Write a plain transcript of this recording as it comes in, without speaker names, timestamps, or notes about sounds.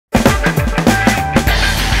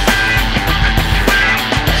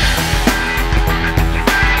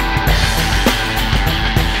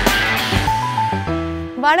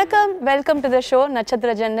வணக்கம், welcome to the show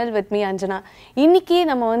Natchathira Jannal with me Anjana. இன்னைக்கு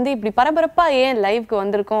நம்ம வந்து இப்படி பரபரப்பா ஏன் லைவ்க்கு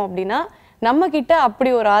வந்திருக்கோம் அப்படின்னா நம்ம கிட்ட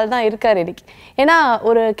அப்படி ஒரு ஆள் தான் இருக்காரு இன்னைக்கு. ஏன்னா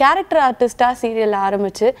ஒரு கேரக்டர் ஆர்டிஸ்டா சீரியல்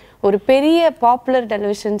ஆரம்பிச்சு ஒரு பெரிய பாப்புலர்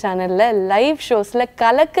டெலிவிஷன் சேனல்ல லைவ் ஷோஸ்ல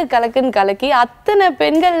கலக்குன்னு கலக்கி அத்தனை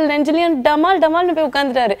பெண்கள் நெஞ்சிலையும் டமால்னு போய்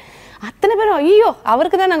உட்காந்துட்டாரு. அத்தனை பேரும் ஐயோ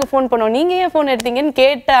அவருக்கு தான் நாங்கள் ஃபோன் பண்ணோம், நீங்கள் ஏன் ஃபோன் எடுத்தீங்கன்னு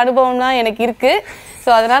கேட்ட அனுபவம்லாம் எனக்கு இருக்குது. ஸோ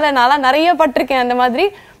அதனால் நான்லாம் நிறைய பட்டிருக்கேன் அந்த மாதிரி.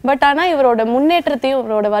 பட் ஆனால் இவரோட முன்னேற்றத்தையும்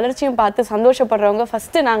இவரோட வளர்ச்சியும் பார்த்து சந்தோஷப்படுறவங்க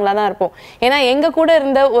ஃபஸ்ட்டு நாங்களாக தான் இருப்போம். ஏன்னா எங்கள் கூட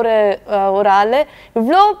இருந்த ஒரு ஆள்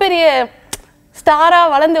இவ்வளோ பெரிய ஸ்டாராக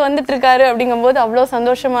வளர்ந்து வந்துட்டு இருக்காரு அப்படிங்கும்போது அவ்வளோ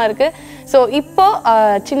சந்தோஷமாக இருக்குது. ஸோ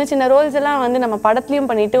இப்போது சின்ன ரோல்ஸ் எல்லாம் வந்து நம்ம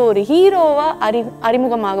படத்துலையும் பண்ணிட்டு ஒரு ஹீரோவாக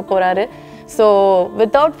அறிமுகமாக போகிறாரு. ஸோ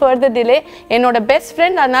வித்தவுட் ஃபர்தர் டிலே என்னோட பெஸ்ட்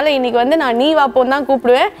ஃப்ரெண்ட், அதனால இன்னைக்கு வந்து நான் நீ வா போன்னு தான்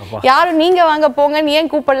கூப்பிடுவேன். யாரும் நீங்க வாங்க போங்கன்னு ஏன்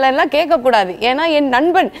கூப்பிடலாம் கேட்கக்கூடாது. ஏன்னா என்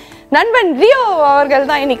நண்பன் ரியோ அவர்கள்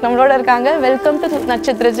தான் இன்னைக்கு நம்மளோட இருக்காங்க. Welcome to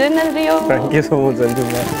Natchathira Jannal Rio. Thank you so much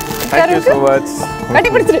Anjana. Thank you so much.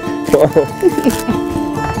 கட்டி பிடிச்சிரு.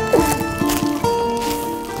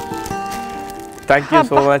 Thank you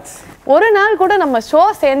so much. ஒரு நாள் கூட நம்ம ஷோ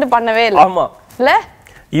சேர்ந்து பண்ணவே இல்லை. ஆமா இல்ல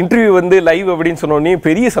இன்டர்வியூ வந்து லைவ் அப்படின்னு சொன்னோனே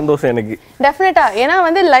பெரிய சந்தோஷம் எனக்கு. டெஃபினட்டா. ஏன்னா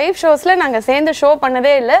வந்து லைவ் ஷோஸ்ல நாங்க சேர்ந்து ஷோ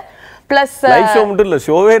பண்ணதே இல்ல. பிளஸ் லைவ் ஷோ மட்டும் இல்ல,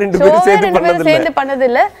 ஷோவே ரெண்டு பேரும் சேர்ந்து பண்ணது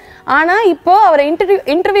இல்ல. ஆனா இப்போ அவரை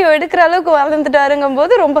இன்டர்வியூ எடுக்கிற அளவுக்கு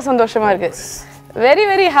வளர்ந்துட்டாருங்கும்போது ரொம்ப சந்தோஷமா இருக்கு. Very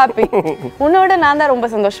very happy. உன்னோட நான் தான் ரொம்ப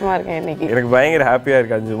சந்தோஷமா இருக்கேன் இன்னைக்கு. எனக்கு பயங்கர ஹாப்பியா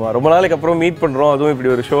இருக்கு அஞ்சுமா. ரொம்ப நாளைக்கு அப்புறம் மீட் பண்றோம், அதுவும் இப்படி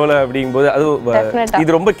ஒரு ஷோல அப்படிங்கும்போது அது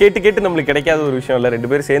இது ரொம்ப கேட்டு நம்மளுக்கு கிடைக்காத ஒரு விஷயம் இல்ல. ரெண்டு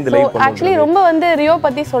பேரும் சேர்ந்து லைவ் பண்ணோம். ஆக்சுவலி ரொம்ப வந்து ரியோ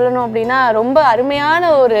பத்தி சொல்லணும் அப்படின்னா ரொம்ப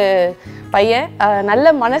அருமையான ஒரு பையன்,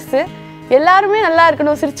 நல்ல மனசு, எல்லாருமே நல்லா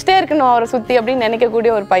இருக்கணும், சிரிச்சுட்டே இருக்கணும் அவரை சுத்தி அப்படின்னு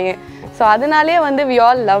நினைக்கக்கூடிய ஒரு பையன். ஸோ அதனாலே வந்து வி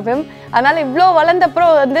ஆல் லவ் ஹிம். அதனால இவ்வளோ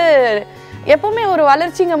வளர்ந்தப்புறம் வந்து எப்பவுமே ஒரு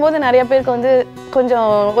வளர்ச்சிங்கும் போது நிறைய பேருக்கு வந்து கொஞ்சம்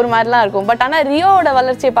ஒரு மாதிரிலாம் இருக்கும். பட் ஆனால் ரியோவோட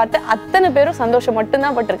வளர்ச்சியை பார்த்து அத்தனை பேரும் சந்தோஷம்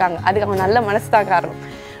மட்டும்தான் பட்டிருக்காங்க. அதுக்கு அவன் நல்ல மனசு தான் காரணம்.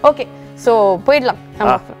 ஓகே, ஸோ போயிடலாம்.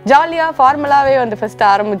 நம்ம ஜாலியா ஃபார்மலாவே வந்து ஃபர்ஸ்ட்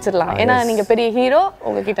ஆரம்பிச்சிடலாம். ஏன்னா நீங்க பெரிய ஹீரோ,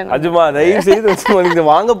 உங்ககிட்ட அஜுமா தயவு செய்து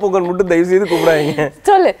வாங்க போகன்னு மட்டும் தயவு செய்து கூப்பிடாதீங்க.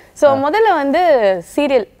 சொல்லு. ஸோ முதல்ல வந்து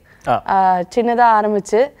சீரியல் சின்னதா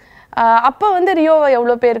ஆரம்பிச்சு அப்போ வந்து ரியோவை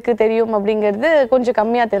எவ்வளோ பேருக்கு தெரியும் அப்படிங்கிறது கொஞ்சம்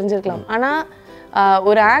கம்மியா தெரிஞ்சிருக்கலாம். ஆனா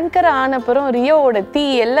ஒரு ஆங்கர் ஆனப்புறம் ரியோவோட தீ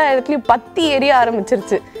எல்லா இடத்துலையும் பத்தி எரிய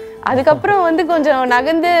ஆரம்பிச்சிருச்சு. அதுக்கப்புறம் வந்து கொஞ்சம்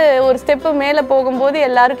நகர்ந்து ஒரு ஸ்டெப்பு மேலே போகும்போது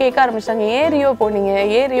எல்லாரும் கேட்க ஆரம்பிச்சிட்டாங்க, ஏன் ரியோ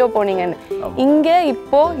போனீங்கன்னு. இங்க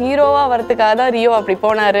இப்போ ஹீரோவா வரதுக்காக தான் ரியோ அப்படி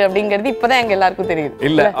போனாரு அப்படிங்கிறது இப்பதான் எங்க எல்லாருக்கும் தெரியுது.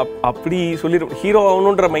 இல்ல அப்படி சொல்லிடும். ஹீரோ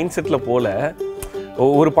ஆகணுன்ற மைண்ட் செட்ல போல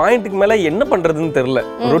ஒரு பாயிண்ட்டுக்கு மேல என்ன பண்றதுன்னு தெரியல.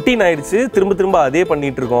 ரொட்டீன் ஆயிடுச்சு, திரும்ப அதே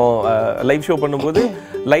பண்ணிட்டு இருக்கோம். லைவ் ஷோ பண்ணும்போது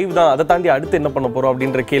லைவ் தான், அதை தாண்டி அடுத்து என்ன பண்ண போறோம்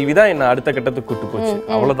அப்படின்ற கேள்விதான் என்ன அடுத்த கட்டத்துக்கு கூட்டு போச்சு.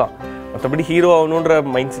 அவ்வளவுதான். மற்றபடி ஹீரோ ஆகணுன்ற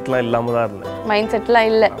மைண்ட் செட்லாம் இல்லாம தான் இருந்தேன். மைண்ட் செட்லாம்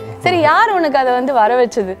இல்ல. சரி, யார் உனக்கு அதை வந்து வர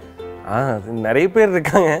வச்சது? நிறைய பேர்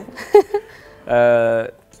இருக்காங்க.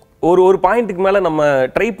 ஒரு பாயிண்ட்டுக்கு மேல நம்ம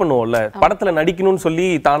ட்ரை பண்ணுவோம்ல, படத்துல நடிக்கணும்னு சொல்லி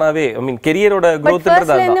தானாவே, ஐ மீன் கெரியரோட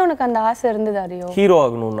growthன்றது தான். உனக்கு அந்த ஆசை இருந்ததா ரியோ? ஹீரோ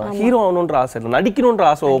ஆகணும்ன்ற ஆசை இல்லை, நடிக்கணும்ன்ற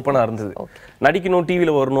ஆசை ஓப்பனா இருந்தது. நடிக்கணும்,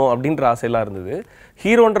 டிவில வரணும் அப்படின்ற ஆசை எல்லாம் இருந்தது.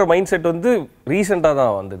 ஹீரோன்ற மைண்ட் செட் வந்து ரீசெண்டா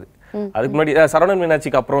தான் வந்தது. அதுக்கு முன்னாடி சரவணன்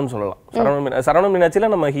மீனாட்சிக்கு அப்புறம்னு சொல்லலாம். சரவணன் மீனாட்சியில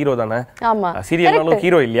நம்ம ஹீரோ தானே, சீரியல்னாலும்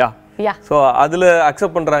ஹீரோ இல்லையா? ஸோ அதில்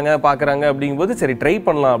அக்செப்ட் பண்ணுறாங்க, பார்க்குறாங்க அப்படிங்கும்போது சரி ட்ரை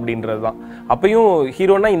பண்ணலாம் அப்படின்றது தான். அப்பயும்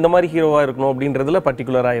ஹீரோனா இந்த மாதிரி ஹீரோவாக இருக்கணும் அப்படின்றதுல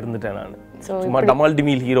பர்டிகுலராக இருந்துட்டேன் நான். சும்மா டமால்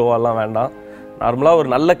டிமில் ஹீரோவாலாம் வேண்டாம், நார்மலாக ஒரு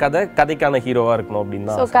நல்ல கதைக்கான ஹீரோவாக இருக்கணும்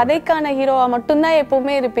அப்படின்னா. ஸோ கதைக்கான ஹீரோவா மட்டும்தான்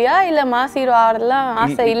எப்பவுமே இருப்பியா, இல்லை மாஸ் ஹீரோ ஆகலாம்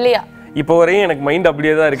ஆசை இல்லையா? இப்போ வரையும் எனக்கு மைண்ட்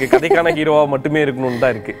அப்படியே தான் இருக்குது, கதைக்கான ஹீரோவாக மட்டுமே இருக்கணும்னு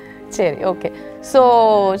தான் இருக்குது. சரி, ஓகே. ஸோ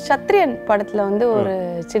சத்ரியன் படத்தில் வந்து ஒரு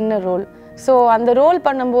சின்ன ரோல். ஸோ அந்த ரோல்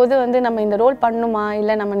பண்ணும்போது வந்து நம்ம இந்த ரோல் பண்ணுமா,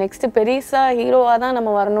 இல்லை நம்ம நெக்ஸ்ட் பெருசா ஹீரோவாக தான் நம்ம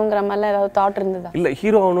வரணுங்கிற மாதிரிலாம் ஏதாவது தாட் இருந்ததா? இல்லை,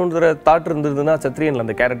 ஹீரோ ஆகணுன்ற தாட் இருந்ததுன்னா சத்ரியன்ல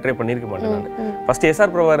அந்த கேரக்டரே பண்ணியிருக்க மாட்டேன் நான். ஃபர்ஸ்ட்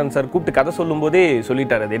எஸ்ஆர் பிரபாகரன் சார் கூப்பிட்டு கதை சொல்லும் போதே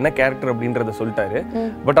சொல்லிட்டாரு அது என்ன கேரக்டர் அப்படின்றத சொல்லிட்டாரு.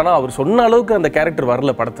 பட் ஆனால் அவர் சொன்ன அளவுக்கு அந்த கேரக்டர்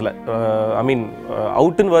வரல படத்தில். ஐ மீன்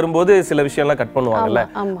அவுட்டுன்னு வரும்போது சில விஷயம்லாம் கட் பண்ணுவாங்கல்ல,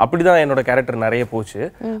 அப்படிதான் என்னோட கேரக்டர் நிறைய போச்சு.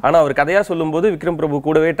 ஆனால் அவர் கதையா சொல்லும் போது விக்ரம் பிரபு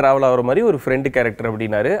கூடவே டிராவல் ஆகிற மாதிரி ஒரு ஃப்ரெண்டு கேரக்டர்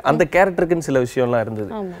அப்படின்னாரு. அந்த கேரக்டருக்கு சில விஷயம்லாம்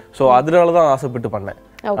இருந்தது. ஸோ அதனால தான் ஆசைப்பட்டு பண்ணேன்.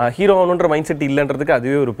 ஹீரோ ஆகணும்ன்ற மைண்ட் செட் இல்லன்றதுக்கு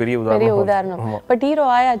அதுவே ஒரு பெரிய உதாரணம். பட் ஹீரோ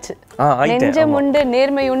ஆயாச்சு. நெஞ்சம் உண்டு,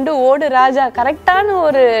 நேர்மை உண்டு, ஓடு ராஜா, கரெக்டான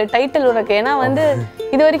ஒரு டைட்டில் உனக்கு. ஏன்னா வந்து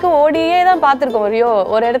இது வரைக்கும் ஓடியே தான் பார்த்துருக்கோம்.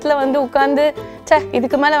 ஒரு இடத்துல வந்து உட்கார்ந்து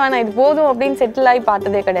இதுக்கு மேல வேணாம், இது போதும் அப்படின்னு செட்டில் ஆகி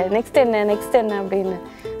பார்த்ததே கிடையாது. நெக்ஸ்ட் என்ன அப்படின்னு.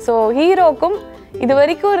 ஸோ ஹீரோக்கும் இது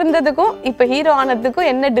வரைக்கும் இருந்ததுக்கும் இப்போ ஹீரோ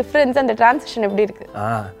ஆனதுக்கும் என்ன டிஃபரன்ஸ், அந்த டிரான்சிஷன் எப்படி இருக்கு?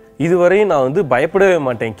 இதுவரையும் நான் வந்து பயப்படவே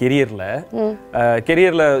மாட்டேன்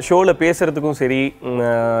கெரியரில் ஷோவில் பேசுறதுக்கும் சரி,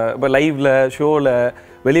 இப்போ லைவ்ல ஷோவில்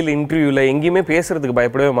வெளியில் இன்டர்வியூவில் எங்கேயுமே பேசுறதுக்கு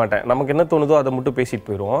பயப்படவே மாட்டேன். நமக்கு என்ன தோணுதோ அதை மட்டும் பேசிட்டு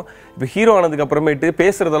போயிடுவோம். இப்போ ஹீரோ ஆனதுக்கு அப்புறமேட்டு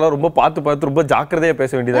பேசுறதெல்லாம் ரொம்ப பார்த்து ரொம்ப ஜாக்கிரதையாக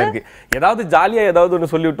பேச வேண்டியதாக இருக்குது. ஏதாவது ஜாலியாக ஏதாவது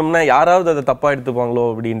ஒன்று சொல்லிவிட்டோம்னா யாராவது அதை தப்பாக எடுத்துப்பாங்களோ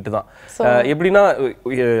அப்படின்ட்டு தான். எப்படின்னா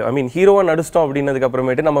ஐ மீன் ஹீரோவாக நடிச்சிட்டோம் அப்படின்னதுக்கு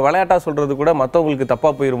அப்புறமேட்டு நம்ம விளையாட்டாக சொல்கிறது கூட மற்றவங்களுக்கு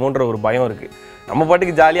தப்பாக போயிருமோன்ற ஒரு பயம் இருக்குது. நம்ம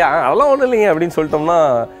பாட்டுக்கு ஜாலியாக அதெல்லாம் ஒன்றும் இல்லைங்க அப்படின்னு சொல்லிட்டோம்னா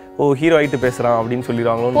ஓ ஹீரோ ஆகிட்டு பேசுகிறான் அப்படின்னு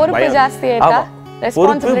சொல்லிடுவாங்களோ.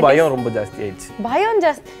 பொறுப்பு பயம் ரொம்ப ஜாஸ்தி ஆயிடுச்சு. பயம்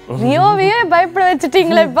ஜாஸ்தி, ரியோவே பயப்பட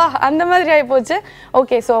வச்சுட்டீங்களேப்பா அந்த மாதிரி ஆகி போச்சு.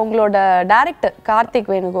 ஓகே, ஸோ உங்களோட டைரக்டர்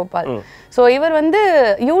கார்த்திக் வேணுகோபால், ஸோ இவர் வந்து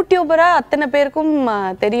யூடியூபரா அத்தனை பேருக்கும்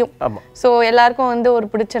தெரியும். ஸோ எல்லாருக்கும் வந்து ஒரு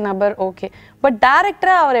பிடிச்ச நபர். ஓகே, பட்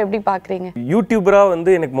டைரக்டரா அவரை எப்படி பாக்குறீங்க? யூடியூபரா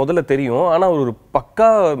வந்து எனக்கு முதல்ல தெரியும், ஆனா ஒரு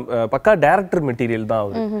பக்கா டைரக்டர் மெட்டீரியல் தான்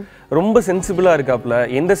அவரு. ரொம்ப சென்சிபிளா இருக்காப்ல,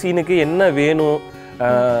 எந்த சீனுக்கு என்ன வேணும்.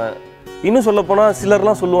 இன்னும் சொல்ல போனால்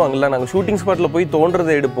சிலர்லாம் சொல்லுவாங்கல்ல, நாங்கள் ஷூட்டிங் ஸ்பாட்டில் போய்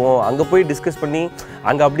தோன்றதை எடுப்போம், அங்கே போய் டிஸ்கஸ் பண்ணி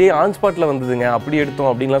அங்கே அப்படியே ஆன் ஸ்பாட்டில் வந்ததுங்க அப்படி எடுத்தோம்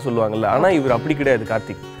அப்படின்லாம் சொல்லுவாங்கல்ல. ஆனால் இவர் அப்படி கிடையாது.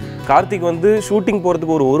 கார்த்திக் வந்து ஷூட்டிங்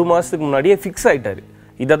போகிறதுக்கு ஒரு மாதத்துக்கு முன்னாடியே ஃபிக்ஸ் ஆகிட்டாரு,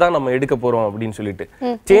 இதை தான் நம்ம எடுக்க போகிறோம் அப்படின்னு சொல்லிட்டு.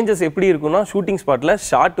 சேஞ்சஸ் எப்படி இருக்குன்னா, ஷூட்டிங் ஸ்பாட்டில்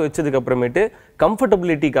ஷார்ட் வச்சதுக்கு அப்புறமேட்டு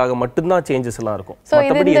கம்ஃபர்டபிலிட்டிக்காக மட்டும்தான் சேஞ்சஸ் எல்லாம் இருக்கும்.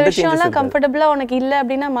 மற்றபடி எந்த சேஞ்சஸ் கம்ஃபர்டபிளா உனக்கு இல்லை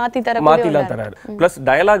அப்படின்னா மாற்றிலாம் தராரு. ப்ளஸ்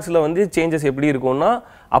டயலாக்ஸில் வந்து சேஞ்சஸ் எப்படி இருக்கும்னா,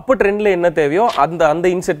 அப்போ ட்ரெண்டில் என்ன தேவையோ அந்த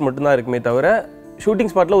இன்செட் மட்டும்தான் இருக்குமே தவிர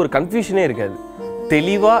ஷூட்டிங் ஸ்பாட்டில் ஒரு கன்ஃபியூஷனே இருக்காது.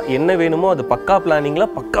 தெளிவாக என்ன வேணுமோ அது பக்கா பிளானிங்ல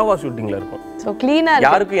பக்காவா ஷூட்டிங்ல இருக்கும். சோ க்ளீனா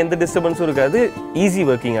இருக்கும், யாருக்கும் எந்த டிஸ்டர்பன்ஸும் இருக்காது, ஈஸி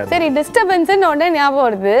வர்க்கிங்கா இருக்கும். சரி, டிஸ்டர்பன்ஸ்னு உடனே ஞாபகம்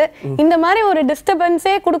வருது, இந்த மாதிரி ஒரு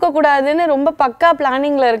டிஸ்டர்பன்ஸே கொடுக்க கூடாதுன்னு ரொம்ப பக்கா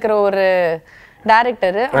பிளானிங்ல இருக்கிற ஒரு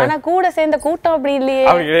டைரக்டர், ஆனா கூட சேர்ந்த கூட்டம் அப்படி இல்லையே.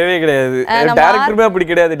 அப்படி கிடையவே கிடையாது. டைரக்டருமே அப்படி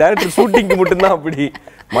கிடையாது. டைரக்டர் ஷூட்டிங்க்கு மட்டும் தான் அப்படி,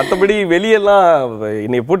 மத்தபடி வெளியெல்லாம்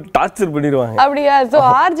என்னை போட்டு டார்ச்சர் பண்ணிடுவாங்க. அப்படியா? சோ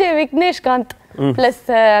ஆர்ஜே விக்னேஷ்காந்த் பிளஸ்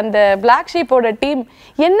அந்த பிளாக் ஷீப்போட டீம்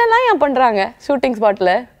என்னெல்லாம் ஏன் பண்றாங்க ஷூட்டிங்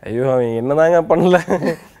ஸ்பாட்ல? ஐயோ, அவன் என்னதாங்க பண்ணல.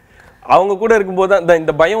 அவங்க கூட இருக்கும்போது தான்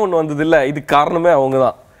இந்த பயம் ஒன்று வந்தது இல்லை, இது காரணமே அவங்க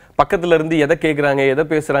தான். பக்கத்துல இருந்து எதை கேட்குறாங்க எதை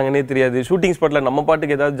பேசுறாங்கன்னே தெரியாது. ஷூட்டிங் ஸ்பாட்ல நம்ம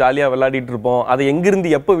பாட்டுக்கு ஏதாவது ஜாலியாக விளையாடிட்டு இருப்போம், அதை எங்கிருந்து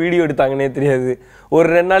எப்போ வீடியோ எடுத்தாங்கன்னே தெரியாது. ஒரு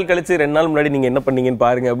 2 நாள் கழிச்சு 2 நாள் முன்னாடி நீங்க என்ன பண்ணீங்கன்னு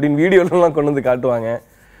பாருங்க அப்படின்னு வீடியோலாம் கொண்டு வந்து காட்டுவாங்க.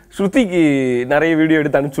 ஸ்ருதிக்கு நிறைய வீடியோ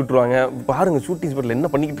எடுத்து அனுப்பிச்சு விட்டுருவாங்க, பாருங்க ஷூட்டிங் ஸ்பாட்ல என்ன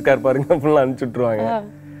பண்ணிக்கிட்டு இருக்காரு பாருங்க அப்படிலாம் அனுப்பிச்சு விட்டுருவாங்க.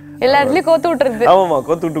 எல்லா இடத்துலயும் கோத்து விட்டுறது. ஆமா,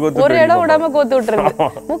 கோத்து விட்டு ஒரு இடம் விடாம கோத்து விட்டுறது.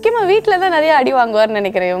 முக்கியமா வீட்டுல தான் நிறைய அடி வாங்குவார்னு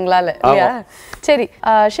நினைக்கிறேன் உங்களால, இல்லையா? சரி,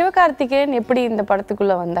 சிவகார்த்திகேயன் எப்படி இந்த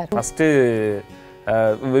படத்துக்குள்ள வந்தார்? ஃபர்ஸ்ட்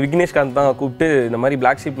விக்னேஷ்காந்த் தான் கூப்பிட்டு இந்த மாதிரி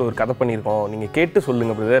பிளாக் ஷீப்ல ஒரு கதை பண்ணியிருக்கோம், நீங்க கேட்டு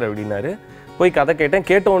சொல்லுங்க பிரதர் அப்படின்னாரு. போய் கதை கேட்டேன்.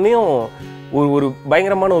 கேட்டோடனையும் ஒரு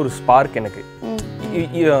பயங்கரமான ஒரு ஸ்பார்க் எனக்கு.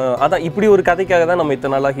 அதான் இப்படி ஒரு கதைக்காக தான் நம்ம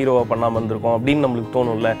இத்தனை நாளா ஹீரோவா பண்ணாம வந்திருக்கோம் அப்படின்னு நம்மளுக்கு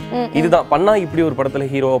தோணும்ல. இதுதான் பண்ணா இப்படி ஒரு படத்துல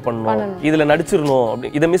ஹீரோவா பண்ணணும், இதுல நடிச்சிடணும்,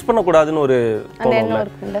 அப்படி இதை மிஸ் பண்ண கூடாதுன்னு ஒரு தோணும்ல.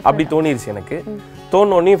 அப்படி தோணிருச்சு எனக்கு.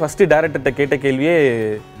 தோணுனே ஃபர்ஸ்ட் டைரக்டர்கிட்ட கேட்ட கேள்வியே,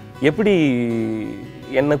 எப்படி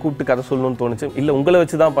என்ன கூப்பிட்டு கதை சொல்லணும்னு தோணுச்சு. இல்ல உங்களை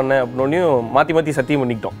வச்சுதான் பண்ணேன் அப்படின்னோடனையும் மாத்தி சத்தியம்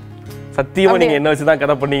பண்ணிக்கிட்டோம். சத்தியமா நீங்க என்ன வச்சுதான்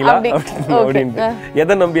கதை பண்ணீங்களா அப்படின்ட்டு,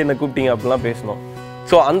 எதை நம்பி என்ன கூப்பிட்டீங்க அப்படிலாம் பேசணும்.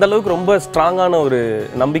 ஸோ அந்த அளவுக்கு ரொம்ப ஸ்ட்ராங்கான ஒரு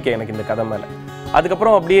நம்பிக்கை எனக்கு இந்த கதை மேல.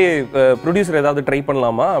 அதுக்கப்புறம் அப்படியே ப்ரொடியூசர் ஏதாவது ட்ரை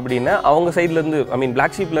பண்ணலாமா அப்படின்னு அவங்க சைட்ல இருந்து, ஐ மீன்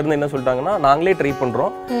பிளாக் ஷீப்ல இருந்து என்ன சொல்லிட்டாங்கன்னா, நாங்களே ட்ரை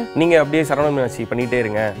பண்றோம், நீங்க அப்படியே சரவண மீனாட்சி பண்ணிட்டே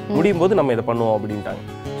இருங்க, முடியும் போது நம்ம இதை பண்ணுவோம் அப்படின்ட்டாங்க.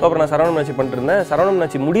 ஸோ அப்புறம் நான் சரவண மீனாட்சி பண்ணிட்டு இருந்தேன். சரவண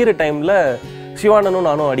மீனாட்சி முடியிற டைம்ல சிவானனும்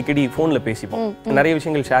நானும் அடிக்கடி ஃபோன்ல பேசிப்போம், நிறைய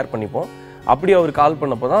விஷயங்கள் ஷேர் பண்ணிப்போம். அப்படி அவர் கால்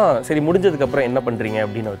பண்ணப்போ தான் சரி முடிஞ்சதுக்கு அப்புறம் என்ன பண்றீங்க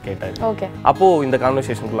அப்படின்னு அவர் கேட்டாரு. அப்போ இந்த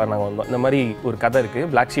கான்வர்சேஷனுக்குள்ள நாங்க வந்தோம். இந்த மாதிரி ஒரு கதை இருக்கு,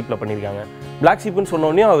 பிளாக் ஷீப்ல பண்ணிருக்காங்க. பிளாக் ஷீப்னு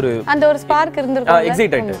சொன்னோடனே அவரு அந்த ஒரு ஸ்பார்க் இருந்திருக்கும்,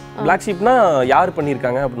 எக்ஸைட் ஆயிட்டு. பிளாக் ஷீப்னா யார்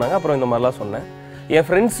பண்ணிருக்காங்க அப்படின்னாங்க. அப்புறம் இந்த மாதிரிலாம் சொன்னேன். என்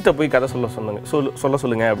ஃப்ரெண்ட்ஸ்கிட்ட போய் கதை சொல்ல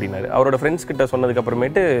சொல்லுங்க அப்படின்னாரு. அவரோட ஃப்ரெண்ட்ஸ் கிட்ட சொன்னதுக்கு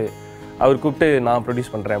அப்புறமேட்டு அவர் கூப்பிட்டு நான்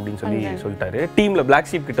ப்ரொடியூஸ் பண்றேன் அப்படின்னு சொல்லிட்டாரு. டீம்ல பிளாக்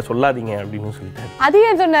ஷீப் கிட்ட சொல்லாதீங்க அப்படின்னு சொல்லிட்டாரு. அது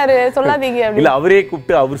ஏன் சொன்னாரு சொல்லாதீங்க? இல்ல அவரே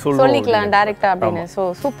கூப்பிட்டு அவர் சொல்லிக்கலாம் டைரக்டா அப்படின்னு. சோ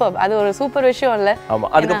சூப்பர், அது ஒரு சூப்பர் விஷயம் இல்ல?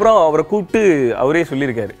 ஆமா. அதுக்கப்புறம் அவரை கூப்பிட்டு அவரே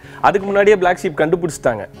சொல்லியிருக்காரு. அதுக்கு முன்னாடியே பிளாக் ஷீப்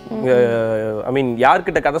கண்டுபிடிச்சிட்டாங்க. ஐ மீன்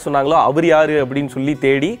யார்கிட்ட கதை சொன்னாங்களோ அவர் யாரு அப்படின்னு சொல்லி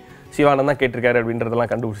தேடி சிவானந்த் தான் கேட்டிருக்காரு அப்படின்றதெல்லாம்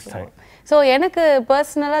கண்டுபிடிச்சிட்டாங்க. ஸோ எனக்கு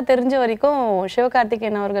பர்சனலாக தெரிஞ்ச வரைக்கும்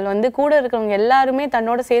சிவகார்த்திகேயன் அவர்கள் வந்து கூட இருக்கிறவங்க எல்லாருமே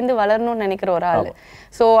தன்னோட சேர்ந்து வளரணும்னு நினைக்கிற ஒரு ஆள்.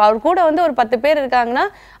 ஸோ அவர் கூட வந்து ஒரு 10 பேர் இருக்காங்கன்னா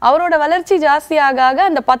அவரோட வளர்ச்சி ஜாஸ்தி ஆக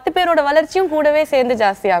அந்த 10 பேரோட வளர்ச்சியும் கூடவே சேர்ந்து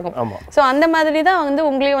ஜாஸ்தி ஆகும். ஸோ அந்த மாதிரி தான் வந்து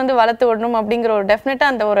உங்களையும் வந்து வளர்த்து விடணும் அப்படிங்கிற ஒரு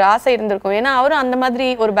டெஃபினட்டாக அந்த ஒரு ஆசை இருந்திருக்கும். ஏன்னா அவரும் அந்த மாதிரி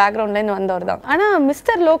ஒரு பேக்ரவுண்ட்லேருந்து வந்தவர் தான். ஆனால்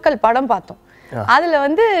மிஸ்டர் லோக்கல் படம் பார்த்தோம், அதுல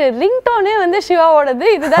வந்து ரிங்டோனே வந்து சிவாவோடது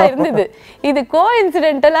இதுதான் இருந்தது. இது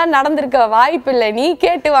கோஇன்சிடென்டலா நடந்திருக்க வாய்ப்பு இல்லை. நீ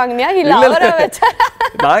கேட்டு வாங்கினியா இல்ல அவரை வச்சா?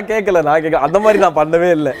 நான் கேட்கல அந்த மாதிரி நான்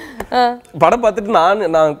பண்ணவே இல்லை. படம் பார்த்துட்டு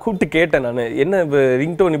நான் கூப்பிட்டு கேட்டேன், நான் என்ன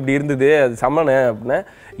ரிங்டோன் இப்படி இருந்தது, அது சமனே அப்படின்னா,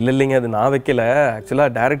 இல்லைங்க அது நான் வைக்கல, ஆக்சுவலா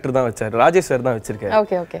டைரக்டர் தான் வச்சாரு, ராஜேஷ் சார் தான் வச்சிருக்காரு.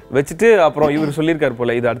 Okay okay. வச்சுட்டு அப்புறம் இவர் சொல்லியிருக்காரு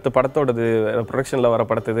போல இது அடுத்த படத்தோடது, ப்ரொடக்ஷன்ல வர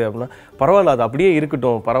படத்துது அப்படின்னா, பரவாயில்ல அது அப்படியே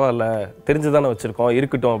இருக்கட்டும், பரவாயில்ல தெரிஞ்சுதானே வச்சிருக்கோம்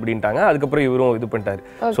இருக்கட்டும் அப்படின்ட்டாங்க. அதுக்கப்புறம் இவரும் இது பண்ணிட்டாரு.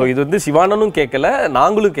 ஸோ இது வந்து சிவானனும் கேட்கல,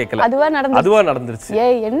 நாங்களும் கேட்கல, அதுவா நடந்துருச்சு.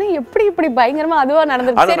 என்ன எப்படி இப்படி பயங்கரமா அதுவா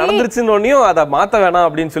நடந்துருச்சுன்னு அதை மாத்த வேணாம்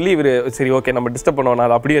அப்படின்னு சொல்லி இவரு சரி ஓகே நம்ம டிஸ்டர்ப் பண்ணுவோம்,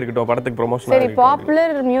 அது அப்படியே இருக்கட்டும், படத்துக்கு ப்ரொமோஷன். சரி,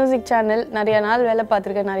 பாப்புலர் மியூசிக் சேனல் நிறைய நாள் வேலை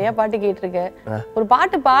பார்த்திருக்கேன், நிறைய பாட்டு கேட்டிருக்கேன், ஒரு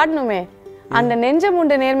பாட்டு பாடணுமே, அந்த நெஞ்சம்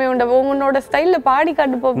உண்டு நேர்மை உண்டு உன்னோட ஸ்டைல்ல பாடி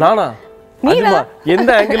காட்டு போ. நானா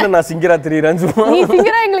எந்த ஆங்கிள் நான் சிங்கரா தெரியறேன்? நீ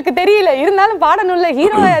சிங்கரா எங்களுக்கு தெரியல, இருந்தாலும் பாடணும்ல,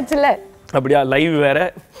 ஹீரோ ஆச்சுல. அப்படியா? லைவ் வேற,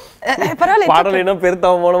 பாடலைன்னா பெருத்த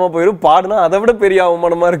அவமானமா போயிடும், பாடுனா அதை விட பெரிய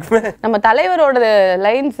அவமானமா இருக்குமே. நம்ம தலைவரோட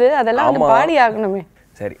லைன்ஸ் அதெல்லாம் வந்து பாடி ஆகணுமே.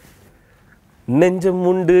 சரி, நெஞ்சம்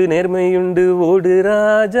உண்டு நேர்மையுண்டு ஓடு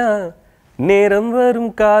ராஜா, நேரம்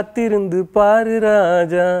வரும் காத்திருந்து பாரு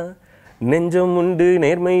ராஜா, நெஞ்சம் உண்டு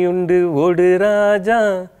நேர்மையுண்டு ஓடு ராஜா,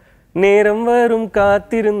 நேரம் வரும்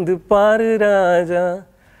காத்திருந்து பாரு ராஜா.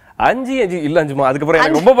 5 5 இல்ல 5மா, அதுக்கப்புறம்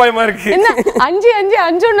எனக்கு ரொம்ப பயமா இருக்கு. என்ன 5 5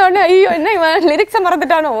 5 ஐயோ என்ன இவன் லிரிக்ஸ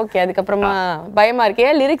மறந்துட்டானோ. ஓகே, அதுக்கப்புறமா பயமா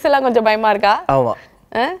இருக்கே, லிரிக்ஸ் எல்லாம் கொஞ்சம் பயமா இருக்கா? ஆமா.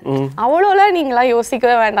 அவ்வளோலாம் நீங்களா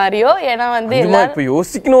யோசிக்கவே வேண்டாம் ரியோ, ஏன்னா வந்து இப்ப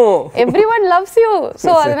யோசிக்கணும், எவ்ரிவன் லவ்ஸ் யூ.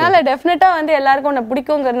 சோ அதனால டெஃபினட்டா வந்து எல்லாருக்கும் உன்னை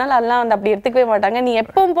பிடிக்குங்கிறதுனால அதெல்லாம் வந்து அப்படி எடுத்துக்கவே மாட்டாங்க. நீ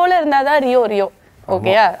எப்பவும் போல இருந்தாதான் ரியோ ரியோ.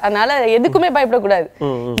 ஓகேயா? அதனால எதுக்குமே பயப்படக்கூடாது,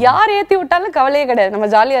 யார் ஏத்தி விட்டாலும் கவலையே கிடையாது, நம்ம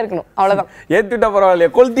ஜாலியா இருக்கணும், அவ்வளவுதான். ஏத்தி விட்டா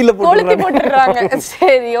பரவாயில்லையா, கொளுத்தி போட்டுறாங்க.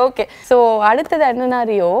 சரி ஓகே. சோ அடுத்தது என்னன்னா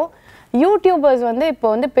ரியோ, யூடியூபர்ஸ் வந்து இப்போ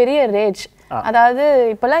வந்து பெரிய ரேஜ். அதாவது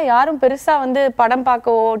இப்பெல்லாம் யாரும் பெருசா வந்து படம்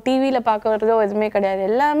பார்க்கவோ டிவியில பார்க்கறதோ எதுவுமே கிடையாது,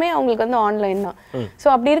 எல்லாமே அவங்களுக்கு வந்து ஆன்லைன் தான். ஸோ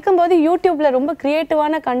அப்படி இருக்கும்போது யூடியூப்ல ரொம்ப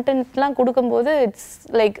கிரியேட்டிவான கண்டென்ட்லாம் கொடுக்கும்போது இட்ஸ்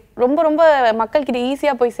லைக் ரொம்ப ரொம்ப மக்கள்கிட்ட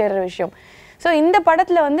ஈஸியா போய் சேர்ற விஷயம். ஸோ இந்த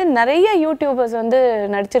படத்துல வந்து நிறைய யூடியூபர்ஸ் வந்து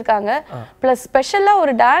நடிச்சிருக்காங்க, பிளஸ் ஸ்பெஷலா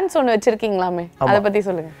ஒரு டான்ஸ் ஒன்று வச்சிருக்கீங்களாமே, அதை பத்தி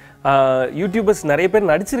சொல்லுங்க. யூடியூபர்ஸ் நிறைய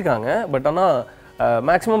பேர் நடிச்சிருக்காங்க, பட் ஆனா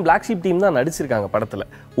மேக்ஸிமம் பிளாக் ஷீப் டீம் தான் நடிச்சிருக்காங்க படத்துல.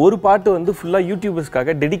 ஒரு பாட்டு வந்து ஃபுல்லா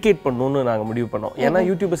யூடியூபர்ஸ்க்காக டெடிகேட் பண்ணணும்னு நாங்க முடிவு பண்ணோம், ஏன்னா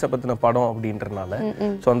யூடியூபர்ஸை பத்தின படம் அப்படின்றனால.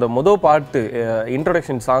 ஸோ அந்த மொதல் பாட்டு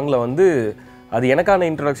இன்ட்ரோடக்ஷன் சாங்ல வந்து அது எனக்கான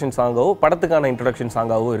இன்ட்ரோடக்ஷன் சாங்காவோ படத்துக்கான இன்ட்ரோடக்ஷன்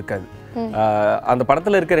சாங்காவோ இருக்காது. அந்த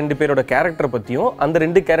படத்துல இருக்க 2 பேரோட கேரக்டரை பத்தியும் அந்த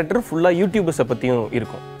 2 கேரக்டர் ஃபுல்லா யூடியூபர்ஸை பத்தியும்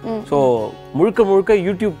இருக்கும். ஸோ முழுக்க முழுக்க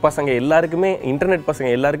யூடியூப் பசங்க எல்லாருக்குமே, இன்டர்நெட் பசங்க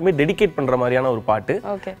எல்லாருக்குமே டெடிகேட் பண்ற மாதிரியான ஒரு பாட்டு.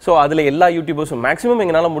 ஸோ அதுல எல்லா யூடியூபர்ஸும் மேக்ஸிமம்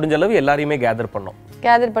எங்களால முடிஞ்ச அளவு எல்லாரையுமே கேதர்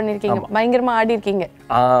பண்ணிருக்கீங்க, பயங்கரமா ஆடி இருக்கீங்க.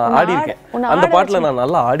 ஆடி இருக்கேன், அந்த பாட்டுல நான்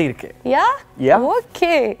நல்லா ஆடி இருக்கேன்.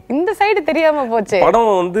 ஓகே, இந்த சைடு தெரியாம போச்சு.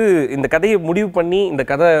 படம் வந்து இந்த கதையை முடிவு பண்ணி இந்த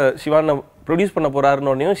கதை சிவான ப்ரொடியூஸ் பண்ண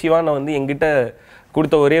போறாருன்னு சிவான வந்து எங்கிட்ட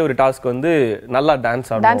கொடுத்த ஒரே ஒரு டாஸ்க் வந்து நல்லா டான்ஸ்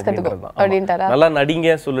ஆடணும், நல்லா நடிங்க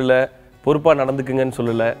சொல்லல, பொறுப்பா நடந்துக்குங்கன்னு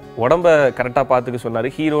சொல்லல, உடம்ப கரெக்டா பாத்துக்க சொன்னாரு.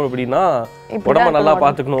 ஹீரோ அப்படின்னா உடம்ப நல்லா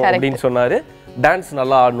பாத்துக்கணும் அப்படின்னு சொன்னாரு, டான்ஸ்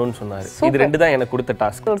நல்லா ஆடணும்னு சொன்னாரு. இது 2 தான் எனக்கு கொடுத்த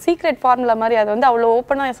டாஸ்க். ஒரு சீக்ரெட் ஃபார்முலா மாதிரி, அது வந்து அவ்வளவு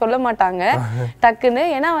ஓப்பனா சொல்ல மாட்டாங்க டக்குன்னு,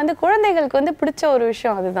 ஏன்னா வந்து குழந்தைகளுக்கு வந்து பிடிச்ச ஒரு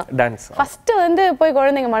விஷயம் அதுதான் டான்ஸ். ஃபர்ஸ்ட் வந்து போய்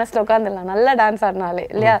குழந்தைங்க மனசுல உட்காந்துடலாம் நல்லா டான்ஸ் ஆடினாலே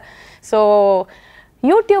இல்லையா. ஸோ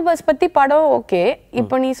யூடியூபர்ஸ் பத்தி படம் ஓகே,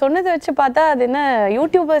 இப்போ நீ சொன்னதை வச்சு பார்த்தா அது என்ன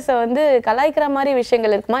யூடியூபர்ஸை வந்து கலாய்க்கிற மாதிரி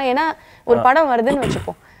விஷயங்கள் இருக்குமா? ஏன்னா ஒரு படம் வருதுன்னு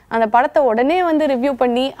வச்சுப்போம், அந்த படத்தை உடனே வந்து ரிவ்யூ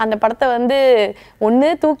பண்ணி அந்த படத்தை வந்து ஒன்று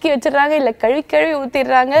தூக்கி வச்சிடறாங்க, இல்லை கழுவி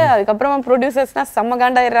ஊற்றிடுறாங்க, அதுக்கப்புறமா ப்ரொடியூசர்ஸ்னா செம்ம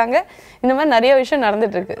காண்டாயிடுறாங்க. இந்த மாதிரி நிறைய விஷயம்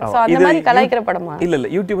நடந்துட்டு இருக்கு. ஸோ அந்த மாதிரி கலாய்க்கிற படமா? இல்லை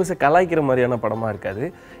யூடியூபர்ஸை கலாய்க்கிற மாதிரியான படமா இருக்காது,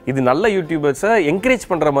 இது நல்ல யூடியூபர்ஸை என்கரேஜ்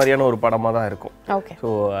பண்ற மாதிரியான ஒரு படமா தான் இருக்கும். ஓகே. ஸோ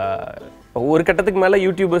ஒரு கட்டத்துக்கு மேல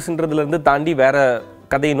யூடியூபர்ஸ்ன்றதுல இருந்து தாண்டி வேற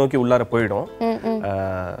கதையை நோக்கி உள்ளார போயிடும்.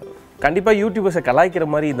 கண்டிப்பா யூடியூபர்ஸை கலாய்க்கிற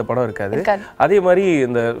மாதிரி இந்த படம் இருக்காது. அதே மாதிரி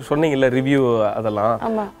இந்த சொன்னீங்கல்ல ரிவ்யூ, அதெல்லாம்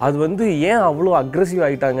அது வந்து ஏன் அவ்வளோ அக்ரெசிவ்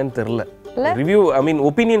ஆயிட்டாங்கன்னு தெரியல. ரிவ்யூ ஐ மீன்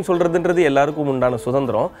ஒப்பீனியன் சொல்றதுன்றது எல்லாருக்கும் உண்டான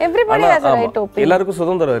சுதந்திரம், எல்லாருக்கும்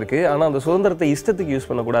சுதந்திரம் இருக்கு. ஆனா அந்த சுதந்திரத்தை இஷ்டத்துக்கு யூஸ்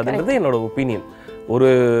பண்ணக்கூடாதுன்றது என்னோட ஒப்பீனியன். ஒரு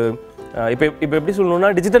இப்போ எப்படி சொல்லணும்னா,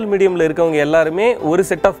 டிஜிட்டல் மீடியம்ல இருக்கவங்க எல்லாருமே ஒரு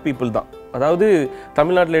செட் ஆஃப் பீப்புள் தான். அதாவது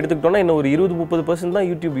தமிழ்நாட்டில் எடுத்துக்கிட்டோம்னா இன்னும் ஒரு 20-30% தான்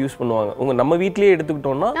யூடியூப் யூஸ் பண்ணுவாங்க. நம்ம வீட்லயே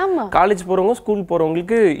எடுத்துக்கிட்டோம்னா காலேஜ் போறவங்க, ஸ்கூல்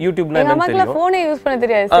போறவங்களுக்கு யூடியூப்னா என்னன்னு தெரியும், போனே யூஸ் பண்ண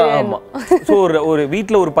தெரியாது. ஆமா. சோ ஒரு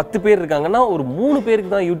வீட்ல ஒரு 10 பேர் இருக்காங்கன்னா ஒரு 3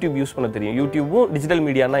 பேருக்கு தான் யூடியூப் யூஸ் பண்ண தெரியும், யூடியூபும் டிஜிட்டல்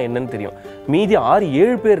மீடியானா என்னன்னு தெரியும். மீதி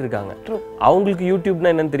 6-7 பேர் இருக்காங்க, அவங்களுக்கு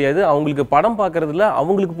யூடியூப்னா என்னன்னு தெரியாது. அவங்களுக்கு படம் பார்க்கறதுல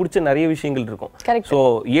அவங்களுக்கு பிடிச்ச நிறைய விஷயங்கள் இருக்கும். சோ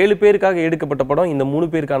 7 பேருக்காக எடுக்கப்பட்ட படம் இந்த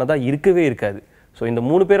 3 பேருக்கானதா இருக்கவே இருக்காது. ஸோ இந்த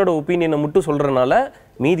 3 பேரோட ஒப்பீனியனை மட்டும் சொல்றதுனால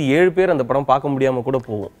மீதி 7 பேர் அந்த படம் பார்க்க முடியாம கூட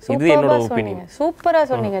போகும். இது என்னோட ஒப்பீனியன். சூப்பரா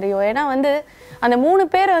சொன்னீங்க ரியோ. ஏன்னா வந்து அந்த 3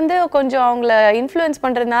 பேர் வந்து கொஞ்சம் அவங்கள இன்ஃப்ளூயன்ஸ்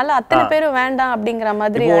பண்றதுனால அத்தனை பேரும் வேண்டாம் அப்படிங்கிற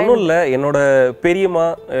மாதிரி. ஒன்றும் இல்லை, என்னோட பெரியம்மா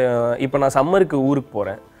இப்போ நான் சம்மருக்கு ஊருக்கு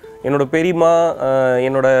போறேன், என்னோட பெரியம்மா,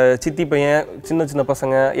 என்னோட சித்தி பையன், சின்ன சின்ன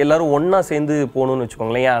பசங்க எல்லாரும் ஒன்றா சேர்ந்து போகணும்னு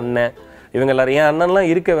வச்சுக்கோங்களேன். என் அண்ணன் இவங்க எல்லாரும், என் அண்ணன்லாம்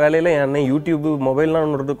இருக்க வேலையில் என் அண்ணன் யூடியூப்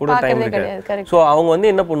மொபைல்லாம் கூட டைம் இருக்காது. ஸோ அவங்க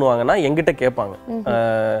வந்து என்ன பண்ணுவாங்கன்னா எங்கிட்ட கேட்பாங்க,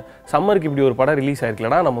 சம்மருக்கு இப்படி ஒரு படம் ரிலீஸ்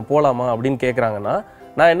ஆயிருக்கலடா நம்ம போகலாமா அப்படின்னு கேட்குறாங்கன்னா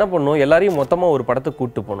நான் என்ன பண்ணுவோம், எல்லாரையும் மொத்தமாக ஒரு படத்தை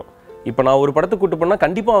கூப்பிட்டு போகணும். இப்போ நான் ஒரு படத்தை கூட்டு போனால்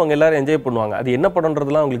கண்டிப்பாக அவங்க எல்லாரும் என்ஜாய் பண்ணுவாங்க. அது என்ன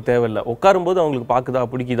படம்ன்றதுலாம் அவங்களுக்கு தேவையில்லை. உட்காரும்போது அவங்களுக்கு பார்க்குதா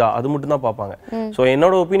பிடிக்குதா அது மட்டும் தான் பார்ப்பாங்க. ஸோ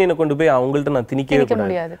என்னோட ஒப்பீனியனை கொண்டு போய் அவங்கள்ட்ட நான் திணிக்கவே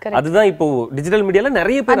முடியாது. அதுதான் இப்போ டிஜிட்டல் மீடியாவில்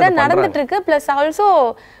நிறைய பேர் நடந்துட்டு இருக்கு. பிளஸ் ஆல்சோ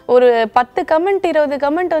ஒரு 10 கமெண்ட் 20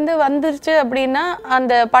 கமெண்ட் வந்து வந்துருச்சு அப்படின்னா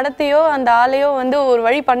அந்த படத்தையோ அந்த ஆளையோ வந்து ஒரு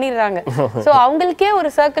வழி பண்ணிடுறாங்க. ஸோ அவங்களுக்கே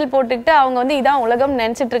ஒரு சர்க்கிள் போட்டுக்கிட்டு அவங்க வந்து இதான் உலகம்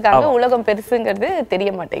நினைச்சிட்டு இருக்காங்க. உலகம் பெருசுங்கிறது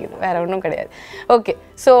தெரிய மாட்டேங்குது, வேற ஒன்றும் கிடையாது. ஓகே,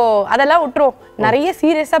 ஸோ அதெல்லாம் விட்டுரும். நிறைய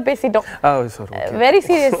சீரியஸா பேசிட்டோம், வெரி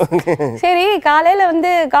சீரியஸ். சரி, காலையில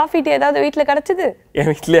வந்து காஃபி டீ ஏதாவது வீட்டுல கிடைச்சது?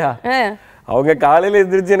 என் வீட்லயா? அவங்க காலையில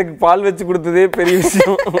எந்திரிச்சு எனக்கு பால் வச்சு கொடுத்ததே பெரிய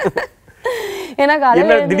விஷயம். ஏன்னா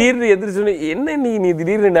காலையில திடீர்னு எந்திரிச்சு என்ன நீ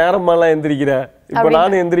திடீர்னு நேரமாலாம் எந்திரிக்கிற, இப்ப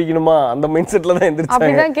நானும் எந்திரிக்கணுமா அந்த மைண்ட் செட்ல தான் எந்திரிச்சாங்க.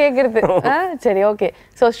 அப்படிதான் கேக்குறது. சரி, okay.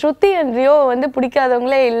 So Shruti and Rio வந்து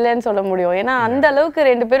பிடிக்காதவங்களே இல்லைன்னு சொல்ல முடியும். ஏன்னா அந்த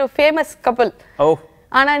அளவுக்கு 2 பேரும் ஃபேமஸ் கப்பல்.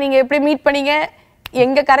 ஆனா நீங்க எப்படி மீட் பண்ணீங்க,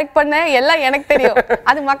 எங்க கரெக்ட் பண்ண எல்லாம் எனக்கு தெரியும்,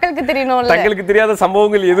 அது மக்களுக்கு தெரியணும்ல. தங்களுக்கு தெரியாத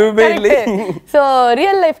சம்பவங்கள் எதுவுமே இல்லை. சோ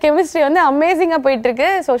ரியல் லைஃப் கெமிஸ்ட்ரி வந்து அமேசிங்கா போயிட்டு இருக்கு.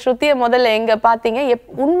 சோ ஸ்ருதியை முதல்ல எங்க பாத்தீங்க?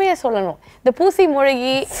 உண்மையை சொல்லணும், இந்த பூசி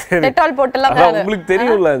மூழ்கி டெட்டால் போட்டெல்லாம் உங்களுக்கு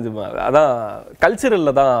தெரியும்ல அஞ்சுமா, அதான்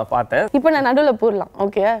கல்ச்சரல்ல தான் பார்த்தேன். இப்போ நான் நடுவுல போறலாம்.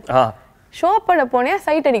 ஓகே, ஷோ பண்ண போனியா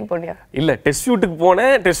சைட் அடிக்க போனியா? இல்ல, டெஸ்ட் ஷூட்டுக்கு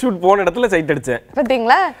போனேன். டெஸ்ட் ஷூட் போன இடத்துல சைட் அடிச்சேன்.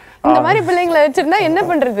 பாத்தீங்களா, இந்த மாதிரி பிள்ளைங்களை வச்சிருந்தா என்ன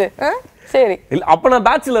பண்றது? சரி, இல்ல அப்ப நான்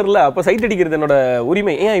பேச்சுலர்ல, அப்ப சைட் அடிக்கிறது என்னோட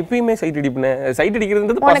உரிமை. ஏன் இப்பயுமே சைட் அடிப்பேன். சைட்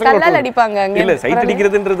அடிக்கிறதுன்றது பசங்களோட அடிப்பாங்க. இல்ல, சைட்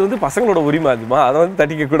அடிக்கிறதுன்றது வந்து பசங்களோட உரிமை. அதுமா அதை வந்து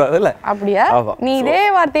தட்டிக்க கூடாதுல்ல. அப்படியா? நீ இதே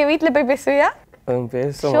வார்த்தையை வீட்ல போய் பேசுவியா?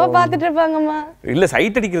 ஷோ பாத்துட்டு இருப்பாங்கம்மா. இல்ல,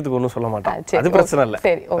 சைட் அடிக்கிறதுக்கு ஒன்றும் சொல்ல மாட்டான், அது பிரச்சனை இல்ல.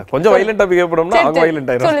 கொஞ்சம் வயலண்டா பிஹேவ் பண்ணோம்னா அவங்க வயலண்ட்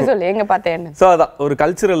ஆயிடும். சொல்லு எங்க பார்த்தேன். சோ அதான் ஒரு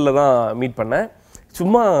கல்ச்சரல்ல தான் மீட் பண்ணேன்.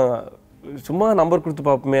 சும்மா நம்பர் கொடுத்து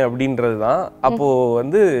பார்ப்போமே அப்படின்றது தான். அப்போ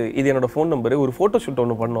வந்து இது என்னோட ஃபோன் நம்பரு, ஒரு ஃபோட்டோ ஷூட்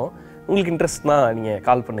ஒன்று பண்ணோம், உங்களுக்கு இன்ட்ரெஸ்ட்னா நீங்க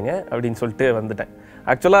கால் பண்ணுங்க அப்படின்னு சொல்லிட்டு வந்துட்டேன்.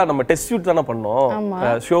 ஆக்சுவலா நம்ம டெஸ்ட் ஷூட் தானே பண்ணோம்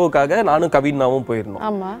ஷோவுக்காக. நானும் கவினாவும்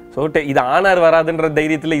போயிருந்தோம். ஸோ இது ஆனார் வராதுன்ற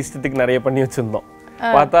தைரியத்துல இஷ்டத்துக்கு நிறைய பண்ணி வச்சிருந்தோம்.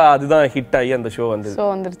 பார்த்தா அதுதான் ஹிட் ஆகி அந்த ஷோ வந்து.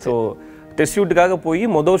 ஸோ டெஸ்ட் ஷூட்டுக்காக போய்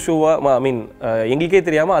மொதல் ஷோவா, ஐ மீன் எங்களுக்கே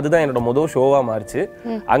தெரியாம அதுதான் என்னோட மொதல் ஷோவா மாறிச்சு.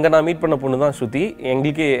 அங்க நான் மீட் பண்ண பொண்ணு தான் ஸ்ருதி.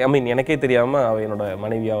 எங்களுக்கே, ஐ மீன் எனக்கே தெரியாம அவ என்னோட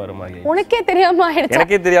மனைவியா வர மாதிரி. உனக்கே தெரியாம?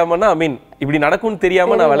 எனக்கே தெரியாமன்னா ஐ மீன் இப்படி நடக்கும்னு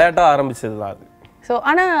தெரியாம நான் விளையாட்டா ஆரம்பிச்சதுதான் அது. ஸோ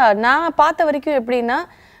ஆனா நான் பார்த்த வரைக்கும் எப்படின்னா,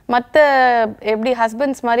 மற்ற எப்படி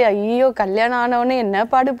ஹஸ்பண்ட்ஸ் மாதிரி ஐயோ கல்யாணம் ஆனவனே என்ன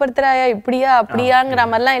பாடுபடுத்துறாயா இப்படியா அப்படியாங்கிற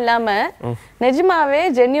மாதிரிலாம் இல்லாம நிஜமாவே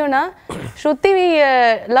ஜென்யூனா ஸ்ருதி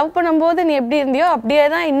லவ் பண்ணும்போது நீ எப்படி இருந்தியோ அப்படியே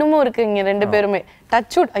தான் இன்னமும் இருக்குங்க 2 பேருமே.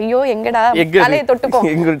 டச் வுட், ஐயோ எங்கடா தலையை தொட்டுக்கோ.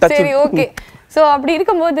 சரி, ஓகே. ஸோ அப்படி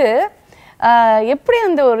இருக்கும்போது எப்படி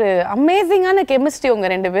அந்த ஒரு அமேசிங்கான கெமிஸ்ட்ரி உங்க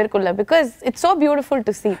 2 பேருக்குள்ள? Because it's so beautiful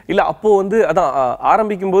to see. இல்ல அப்போ வந்து அதான்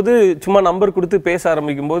ஆரம்பிக்கும் போது சும்மா நம்பர் கொடுத்து பேச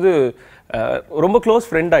ஆரம்பிக்கும் போது ரொம்ப க்ளோஸ்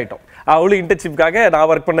ஃப்ரெண்ட் ஆயிட்டோம். அவளும் இன்டர்ன்ஷிப்காக நான்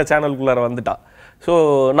ஒர்க் பண்ண சேனலுக்குள்ளார வந்துட்டா. ஸோ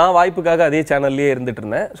நான் வாய்ப்புக்காக அதே சேனல்லே இருந்துட்டு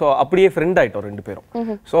இருந்தேன். ஸோ அப்படியே ஃப்ரெண்ட் ஆயிட்டோம் 2 பேரும்.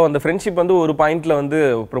 ஸோ அந்த ஃப்ரெண்ட்ஷிப் வந்து ஒரு பாயிண்ட்ல வந்து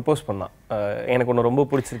ப்ரொபோஸ் பண்ணான், எனக்கு ஒன்று ரொம்ப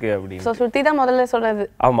பிடிச்சிருக்கு அப்படின்னு. ஸோ ஸ்ருதி தான் முதல்ல சொன்னது.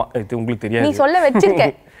 ஆமா, இது உங்களுக்கு தெரியாது. நீ சொல்ல வச்சிருக்க.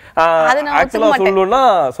 ஆக்சுவலா சொல்லணும்னா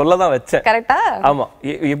சொல்லதான் வச்சேன். கரெக்டா? ஆமா,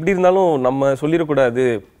 எப்படி இருந்தாலும் நம்ம சொல்லிடக்கூடாது.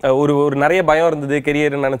 ஒரு நிறைய பயம் இருந்தது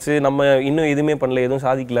கெரியர் நினைச்சு, நம்ம இன்னும் எதுவுமே பண்ணல, எதுவும்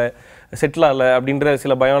சாதிக்கல, செட்டில் ஆகல அப்படின்ற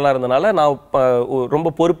சில பயம்லாம் இருந்தனால நான் ரொம்ப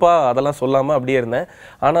பொறுப்பா அதெல்லாம் சொல்லாம அப்படியே இருந்தேன்.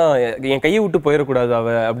 ஆனா என் கையை விட்டு போயிடக்கூடாது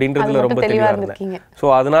அவ அப்படின்றதுல ரொம்ப தெளிவா இருந்தேன். ஸோ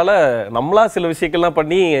அதனால நம்மளா சில விஷயங்கள்லாம்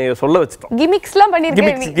பண்ணி சொல்ல வச்சிட்டோம். கிமிக்ஸ்லாம்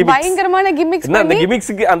பண்ணிருக்கீங்க, பயங்கரமான கிமிக்ஸ்.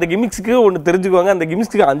 அந்த கிமிக்ஸ்க்கு ஒன்னு தெரிஞ்சுக்குவாங்க. அந்த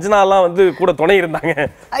கிமிக்ஸ்க்கு அஞ்சனாலாம் வந்து கூட துணை இருந்தாங்க.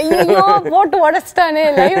 ஐயோ போட்டு உடைச்சிட்டானே,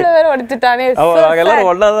 லைவ்ல வேற உடைச்சிட்டானே. அவங்க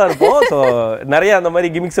எல்லாரும் ஒண்ணா தான் இருப்போம். ஸோ நிறைய அந்த மாதிரி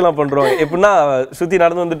கிமிக்ஸ் எல்லாம் பண்றோம். எப்படின்னா சுத்தி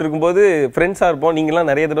நடந்து வந்துட்டு இருக்கும்போது ஃப்ரெண்ட்ஸா இருப்போம். நீங்க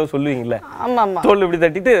எல்லாம் நிறைய தடவை சொல்லுவீங்க, தோல் இப்படி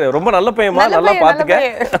தட்டிட்டு ரொம்ப நல்ல பையமா நல்லா பாத்துக்க.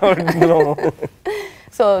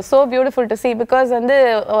 so beautiful to see. because வந்து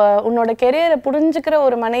உன்னோட கெரியரை புரிஞ்சுக்கிற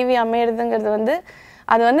ஒரு மனைவி அமையறதுங்கிறது வந்து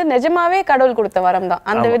அது வந்து நிஜமாவே கடவுள் கொடுத்த வரம் தான்.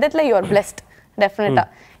 அந்த விதத்துல you are blessed definitely.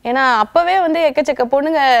 ஏன்னா அப்பவே வந்து எக்கச்சக்க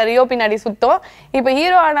பொண்ணுங்க ரியோ பின்னாடி சுத்தம். இப்ப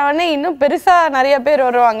ஹீரோ ஆனவனே இன்னும் பெருசா நிறைய பேர்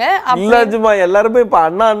வருவாங்க. எல்லாருமே இப்ப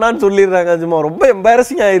அண்ணா அண்ணான்னு சொல்லிடுறாங்க. ரொம்ப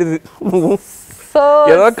எம்பாரசிங் ஆயிருது.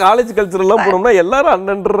 ஏதோ காலேஜ் கல்ச்சர் எல்லாம் போனோம்னா எல்லாரும்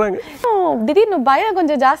அண்ணன்றாங்க. திடீர்னு பயம்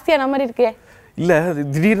கொஞ்சம் ஜாஸ்தியான மாதிரி இருக்கே. இல்ல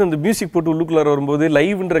திடீர்னு அந்த மியூசிக் போட்டு உள்ளுக்குள்ள வரும்போது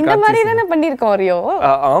லைவ்ன்ற இந்த மாதிரி தானே பண்ணிருக்கோம் ரியோ.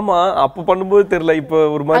 ஆமா அப்ப பண்ணும்போது தெரியல, இப்ப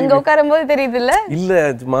ஒரு மாதிரி அங்க உட்காரும்போது தெரியுது இல்ல. இல்ல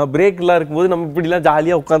சும்மா பிரேக் எல்லாம் இருக்கும்போது நம்ம இப்படி எல்லாம்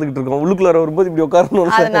ஜாலியா உட்கார்ந்துகிட்டு இருக்கோம், உள்ளுக்குள்ள வரும்போது இப்படி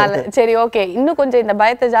உட்காரணும். அதனால சரி ஓகே, இன்னும் கொஞ்சம் இந்த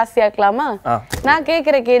பயத்தை ஜாஸ்தியா இருக்கலாமா? நான்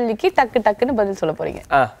கேக்குற கேள்விக்கு டக்கு டக்குன்னு பதில் சொல்ல போறீங்க,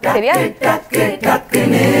 சரியா?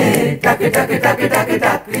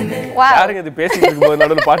 யாருங்க இது பேசிட்டு இருக்கும்போது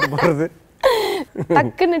நடுவுல பாட்டு பாடுறது?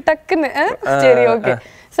 டக்குன்னு டக்குன்னு. சரி ஓகே.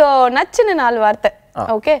 சோ நச்சுன்னு 4 வார்த்தை.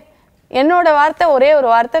 ஓகே, என்னோட வார்த்தை ஒரே ஒரு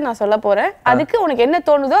வார்த்தை நான் சொல்ல போறேன், அதுக்கு உனக்கு என்ன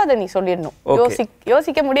தோணுதோ அதை நீ சொல்லிடணும்.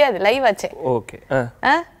 யோசிக்க முடியாது, லைவ் ஆச்சே. Okay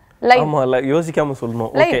live. ஆமா யோசிக்காம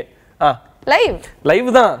சொல்லணும். ஓகே லைவ் லைவ்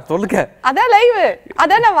தான் சொல்லுங்க. அதான் லைவ்,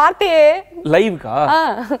 அதான் வார்த்தையே லைவ்க்கா.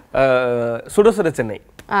 சுட சுட சென்னை.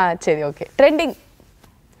 சரி okay. Trending.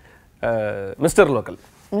 Mister local.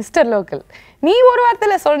 Mister local நீ ஒரு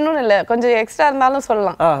வார்த்தையில சொல்லணும்னு இல்ல, கொஞ்சம் எக்ஸ்ட்ரா இருந்தாலும்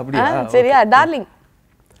சொல்லலாம். சரியா? டார்லிங்.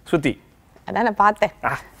 சுத்தி. அதான் நான் பார்த்தேன்.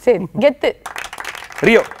 சரி. கெத்து.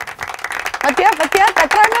 ரியோ. பத்தியா பத்தியா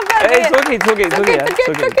கட்டறாங்க பாரு.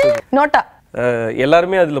 ஓகே. நோட்டா.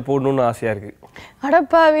 எல்லாரும் அதுல போடணும்னு ஆசையா இருக்கு.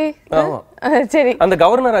 அடப்பாவி. சரி. அந்த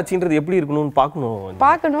கவர்னர் ஆட்சின்றது எப்படி இருக்கணும்னு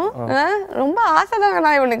பார்க்கணும். ரொம்ப ஆசைதான்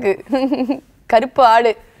நான் இவனுக்கு. கருப்பு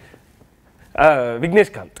ஆடு.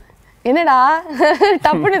 விக்னேஷ்காந்த். என்னடா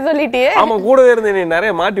டப்புன்னு சொல்லிட்டியே? ஆமா கூடவே இருந்து நீ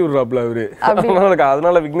நிறைய மாட்டி விடுறாப்ல அவரு,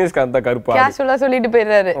 அதனால விக்னேஷ்காந்த் தான் கருப்பு. கேஷுவலா சொல்லிட்டு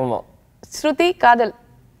போயிடுறாரு. ஆமா. ஸ்ருதி காதல்.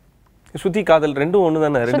 ஸ்ருதி காதல் ரெண்டும் ஒண்ணு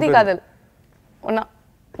தானே? ஸ்ருதி காதல் ஒண்ணா?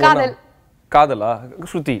 காதல் காதலா?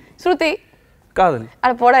 ஸ்ருதி காதல்.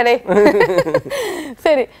 அட போடா டேய்.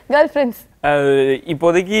 சரி. கேர்ள் ஃப்ரெண்ட்ஸ்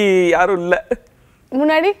இப்போதைக்கு யாரும் இல்ல.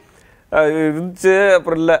 முன்னாடி இருந்துச்சு,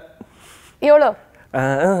 அப்புறம் இல்ல. எவ்வளோ?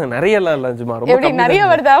 நிறைய எல்லாம் இல்ல, சும்மா ரொம்ப நிறைய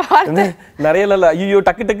வருதா? நிறைய இல்ல. ஐயோ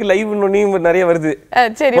டக்கு டக்கு லைவ் நிறைய வருது.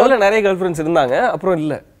 சரி. முதல்ல நிறைய கேர்ள் ஃப்ரெண்ட்ஸ் இருந்தாங்க, அப்புறம்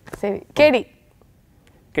இல்ல. சரி.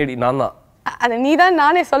 கேடி நான் தான். அது நீ தான்,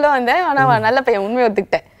 நானே சொல்ல வந்தேன், ஆனா நல்ல பையன், உண்மையை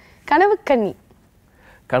ஒத்துக்கிட்டேன். கனவு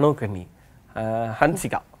கன்னி.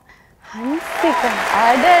 ஹன்சிகா.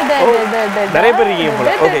 நிறைய பேர் இருக்கீங்க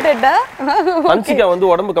போல. ஹன்சிகா வந்து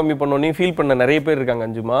உடம்பு கம்மி பண்ணோம் நீ ஃபீல் பண்ண நிறைய பேர் இருக்காங்க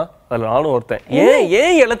அஞ்சுமா, அதுல நானும் ஒருத்தன்.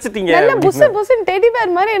 ஏன் இழைச்சிட்டீங்க? நல்ல புசு புசுன்னு டெடி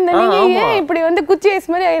பேர் மாதிரி என்ன நீங்க, ஏன் இப்படி வந்து குச்சி ஐஸ்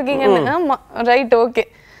மாதிரி ஆயிருக்கீங்கன்னு. ஆமா ரைட் ஓகே.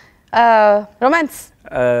 ரொமான்ஸ்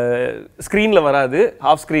ஸ்கிரீன்ல வராது,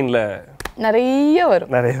 ஆஃப் ஸ்கிரீன்ல நிறைய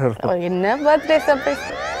வரும். என்ன பர்த்டே சர்ப்ரைஸ்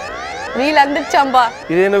ரீல் வந்துச்சாம்பா.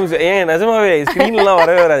 இது என்ன ஏன் நிஜமாவே ஸ்கிரீன்ல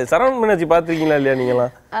வரவே வராது. சரவணன் மீனாட்சி பாத்துருக்கீங்களா இல்லையா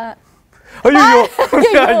நீங்கலாம்? ஐயோ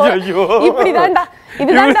இப்படிதான்டா,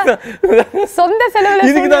 இதுதான்டா சொந்த செலவுல.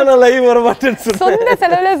 இதுக்கு தான் நான் லைவ் வர மாட்டேன்னு சொன்னேன். சொந்த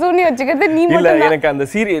செலவுல சூனி வச்சுக்கிறது நீ மட்டும். இல்ல எனக்கு அந்த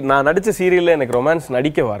சீரியல், நான் நடிச்ச சீரியல்ல எனக்கு ரொமான்ஸ்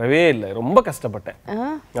நடிக்க வரவே இல்லை, ரொம்ப கஷ்டப்பட்டேன்.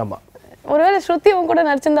 ஆமா. ஒருவேளை ஸ்ருதி உன் கூட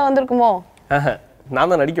நடிச்சிருந்தா வந்திருக்குமோ? நான்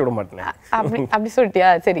தான் நடிக்க விட மாட்டேன். அப்படி சொல்லிட்டியா?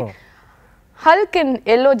 சரி. ஹல்க் இன்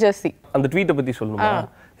எல்லோ ஜெர்சி. அந்த ட்வீட்டை பத்தி சொல்லணுமா?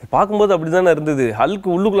 பார்க்கும்போது அப்படிதானே இருந்தது. ஹல்க்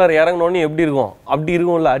உள்ளுக்குள்ளார இறங்கினோடனே எப்படி இருக்கும், அப்படி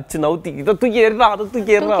இருக்கும்ல, அடிச்சு நவுத்தி இதை தூக்கி ஏறா அதை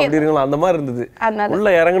தூக்கி ஏறா அப்படி இருக்கும்ல, அந்த மாதிரி இருந்தது.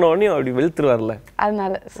 உள்ள இறங்கினோடனே அப்படி வெளுத்துருவார்ல,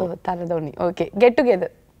 அதனால. So Thala Dhoni. Okay. Get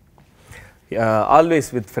together. Always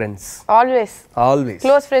with friends. Always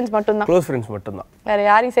close friends மட்டும்தான். வேற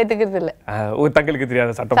யாரையும் சேர்த்துக்கிறது இல்ல. ஒரு தங்களுக்கு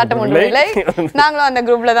தெரியாத சட்டம் இல்லை. நாங்களும் அந்த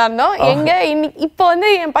குரூப்ல தான் இருந்தோம். எங்க இப்போ வந்து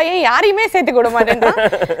என் பையன் யாரையுமே சேர்த்து கூட மாட்டேன்,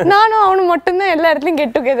 நானும் அவனும் மட்டும்தான் எல்லா இடத்துலயும்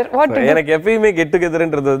கெட் டுகெதர். எனக்கு எப்பயுமே கெட்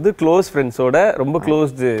டுகெதர்ன்றது வந்து க்ளோஸ் ஃப்ரெண்ட்ஸோட ரொம்ப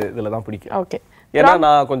க்ளோஸ்டு இதுல தான் பிடிக்கும். ஓகே. ஏன்னா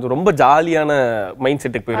நான் கொஞ்சம் ரொம்ப ஜாலியான மைண்ட்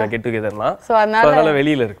செட்டுக்கு போயிடுவேன் கெட் டுகெதர்னா, அதனால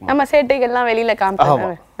வெளியில இருக்கும். நம்ம சேட்டைகள்லாம் வெளியில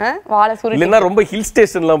காமிப்போம். வாழை சுருட்டி இல்லன்னா ரொம்ப ஹில்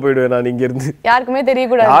ஸ்டேஷன்லாம் போயிடுவேன் நான் இங்க இருந்து, யாருக்குமே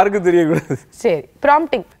தெரியக்கூடாது. யாருக்கும் தெரியக்கூடாது. சரி.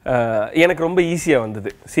 ப்ராம்ப்டிங் எனக்கு ரொம்ப ஈஸியா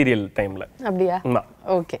வந்தது சீரியல் டைம்ல. அப்படியா?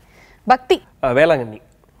 ஓகே. பக்தி. வேளாங்கண்ணி.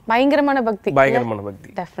 பயங்கரமான பக்தி.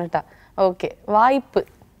 டெஃபினட்டா. ஓகே. வாய்ப்பு,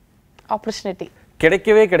 ஆப்பர்ச்சுனிட்டி.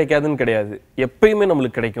 கிடைக்கவே கிடைக்காதுன்னு கிடையாது, எப்பயுமே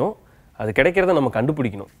நம்மளுக்கு கிடைக்கும். அது கிடைக்கிறத நம்ம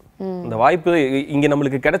கண்டுபிடிக்கணும். இந்த வாய்ப்பு இங்க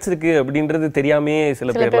நம்மளுக்கு கிடைச்சிருக்கு அப்படின்றது தெரியாமே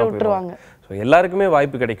சில பேர்லாம் விட்டுருவாங்க. ஸோ எல்லாருக்குமே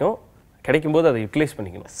வாய்ப்பு கிடைக்கும், கிடைக்கும் போது அதை யூட்டிலைஸ்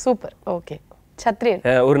பண்ணிக்கணும். சூப்பர். ஓகே. சத்ரியன்.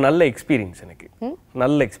 ஒரு நல்ல எக்ஸ்பீரியன்ஸ் எனக்கு,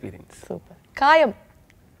 நல்ல எக்ஸ்பீரியன்ஸ். சூப்பர். காயம்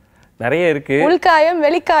நிறைய இருக்கு, உள்காயம்,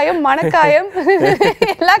 வெளிக்காயம், மனக்காயம்,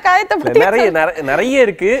 எல்லா காயத்தை பத்தி நிறைய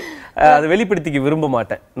இருக்கு. அதை வெளிப்படுத்திக்க விரும்ப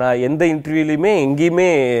மாட்டேன். நான் எந்த இன்டர்வியூலையுமே எங்கேயுமே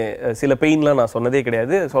சில பெயின்லாம் நான் சொன்னதே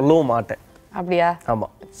கிடையாது, சொல்லவும் மாட்டேன். அப்படியா? ஆமா.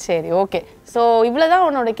 சரி ஓகே. ஸோ இவ்வளோதான்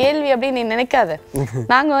உன்னோட கேள்வி அப்படின்னு நீ நினைக்காத.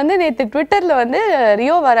 நாங்கள் வந்து நேற்று ட்விட்டரில் வந்து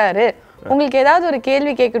ரியோ வராரு, உங்களுக்கு ஏதாவது ஒரு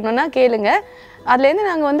கேள்வி கேட்கணும்னா கேளுங்க, அதுலேருந்து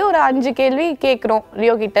நாங்கள் வந்து ஒரு 5 கேள்வி கேட்குறோம்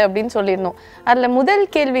ரியோ கிட்ட அப்படின்னு சொல்லியிருந்தோம். அதில் முதல்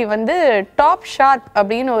கேள்வி வந்து டாப் ஷார்ப்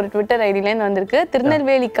அப்படின்னு ஒரு ட்விட்டர் ஐடியிலேருந்து வந்திருக்கு,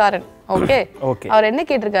 திருநெல்வேலிக்காரன். ஓகே. அவர் என்ன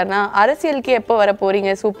கேட்டிருக்காருன்னா, அரசியலுக்கு எப்போ வர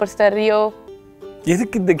போறீங்க சூப்பர் ஸ்டார் ரியோ?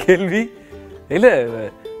 எதுக்கு இந்த கேள்வி? இல்லை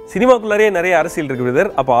சினிமாக்குள்ளாரே நிறைய அரசியல் இருக்கு பிரதர்.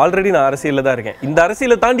 அப்ப ஆல்ரெடி நான் அரசியல்ல தான் இருக்கேன். இந்த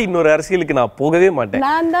அரசியலை தாண்டி இன்னொரு அரசியலுக்கு நான் போகவே மாட்டேன்.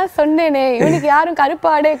 நான் தான் சொன்னேனே இவனுக்கு யாரும்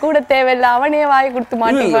கருப்பாடே கூட தேவையில்லை, அவனே வாய் கொடுத்து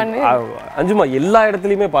மாட்டிப்பான்னு. அஞ்சுமா எல்லா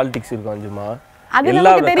இடத்துலயுமே பாலிடிக்ஸ் இருக்கும் அஞ்சுமா.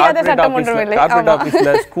 எல்லா கார்ப்பரேட்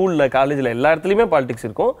ஆபீஸ்ல, ஸ்கூல்ல, காலேஜ்ல எல்லா இடத்துலயுமே பாலிடிக்ஸ்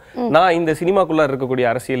இருக்கும். நான் இந்த சினிமாக்குள்ள இருக்கக்கூடிய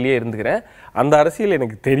அரசியல்லயே இருந்துக்கிறேன். அந்த அரசியல்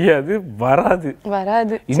எனக்கு தெரியாது, வராது.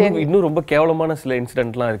 இன்னும் ரொம்ப கேவலமான சில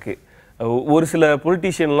இன்சிடென்ட்லாம் இருக்கு. ஒரு சில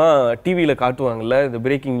பொலிட்டீஷியன்லாம் டிவியில காட்டுவாங்கல்ல, இந்த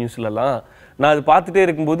பிரேக்கிங் நியூஸ்லலாம். நான் அது பார்த்துட்டே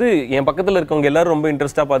இருக்கும்போது என் பக்கத்துல இருக்கவங்க எல்லாரும் ரொம்ப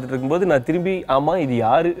இன்ட்ரெஸ்டா பார்த்துட்டு இருக்கும்போது நான் திரும்பி ஆமா இது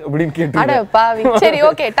யாரு அப்படின்னு கேட்டேன். சரி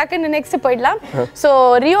ஓகே, டக்குன்னு நெக்ஸ்ட் போயிடலாம். So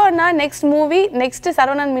Riona next movie, next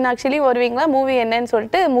Saravanan மீனாட்சிலையும் வருவீங்களா? மூவி என்னன்னு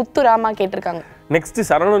சொல்லிட்டு முத்து ராமா கேட்டிருக்காங்க. நெக்ஸ்ட்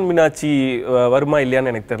சரவணன் மீனாட்சி வருமா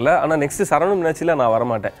இல்லையான்னு எனக்கு தெரியல. ஆனா நெக்ஸ்ட் சரவணன் மீனாட்சியில நான்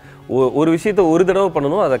வரமாட்டேன். ஒரு விஷயத்த ஒரு தடவை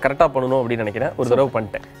பண்ணணும், அதை கரெக்டா பண்ணணும் அப்படின்னு நினைக்கிறேன். ஒரு தடவை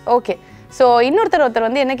பண்ணிட்டேன். ஓகே. ஸோ ஒருத்தர்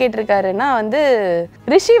வந்து என்ன கேட்டிருக்காருன்னா வந்து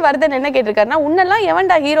ரிஷி வர்தன் என்ன கேட்டிருக்காருன்னா, உன்னெல்லாம்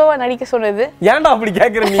எவன்டா ஹீரோவா நடிக்க சொன்னது? ஏன்டா அப்படி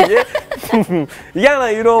கேட்குறேன் நீங்க? ஏன்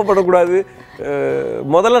நான் ஹீரோவா பண்ணக்கூடாது?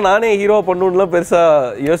 முதல்ல நானே ஹீரோவா பண்ணணும்லாம் பெருசா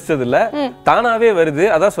யோசிச்சது இல்ல, தானாவே வருது.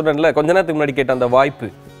 அதான் சொன்னேன்ல கொஞ்ச நேரத்துக்கு முன்னாடி கேட்ட அந்த வாய்ப்பு,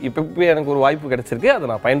 இப்போ எனக்கு ஒரு வாய்ப்பு கிடைச்சிருக்கு, அதை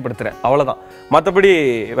நான் பயன்படுத்துறேன், அவ்வளவுதான். மற்றபடி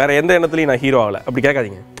வேற எந்த எண்ணத்துலயும் நான் ஹீரோ ஆகல. அப்படி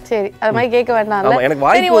கேட்காதீங்க. சரி, அது மாதிரி கேட்க வேண்டாம். எனக்கு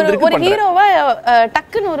வாய்ப்பு வந்திருக்கு. ஒரு ஹீரோவா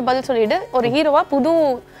டக்குன்னு ஒரு பதில் சொல்லிடு. ஒரு ஹீரோவா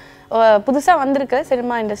புதுசா வந்திருக்க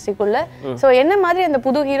சினிமா இண்டஸ்ட்ரிக்குள்ள, சோ என்ன மாதிரி அந்த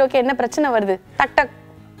புது ஹீரோக்கு என்ன பிரச்சனை வருது? டக் டக்.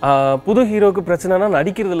 புது ஹீரோக்கு பிரச்சனைனா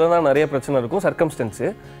நடிக்கிறதுல தான் நிறைய பிரச்சனை இருக்கும், சர்க்கம்ஸ்டன்ஸ்.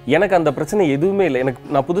 எனக்கு அந்த பிரச்சனை எதுவுமே இல்லை.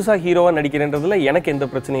 நான் புதுசா ஹீரோவா நடிக்கிறேன்றதுல எனக்கு எந்த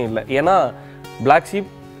பிரச்சனையும் இல்லை. ஏன்னா பிளாக் ஷீப்,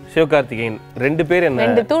 சிவகார்த்திகேயன் ரெண்டு பேர் என்ன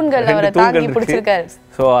ரெண்டு தூண்கள் அவரை தாங்கி பிடிச்சிருக்காரு.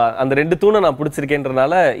 சோ அந்த ரெண்டு தூணை நான்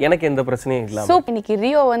பிடிச்சிருக்கேன்றனால எனக்கு எந்த பிரச்சனையும் இல்லை. சோ இன்னைக்கு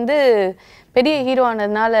ரியோ வந்து பெரிய ஹீரோ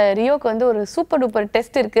ஆனதுனால ரியோக்கு வந்து ஒரு சூப்பர் டூப்பர்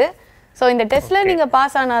டெஸ்ட் இருக்கு. சோ இந்த டெஸ்ட்ல நீங்க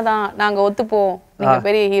பாஸ் ஆனாதான் நாங்க ஒத்துப்போம் நீங்க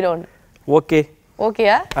பெரிய ஹீரோன்னு. ஓகே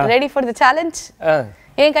ஓகேயா? Ready for the challenge?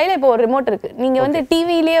 என் கையில இப்போ ஒரு ரிமோட் இருக்கு. நீங்க வந்து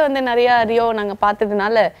டிவிலயே வந்து நிறைய ரியோ நாங்க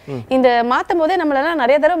பார்த்ததுனால இந்த மாத்தும் போதே நம்மளெல்லாம்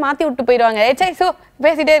நிறைய தடவை மாத்தி விட்டு போயிடுவாங்க. சோ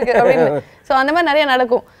பேசிட்டே இருக்கு அப்படின்னு. சோ அந்த மாதிரி நிறைய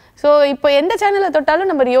நடக்கும். சோ இப்போ எந்த சேனல்ல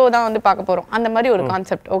தொட்டாலும் நம்ம ரியோ தான் வந்து பார்க்க போறோம். அந்த மாதிரி ஒரு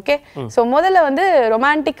கான்செப்ட். ஓகே. சோ முதல்ல வந்து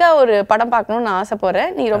ரொமான்டிக்கா ஒரு படம் பார்க்கணும்னு நான்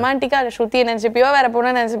ஆசைப்படுறேன். நீ ரொமான்டிக்கா ஸ்ருதியை நினைச்சுப்பியோ வேற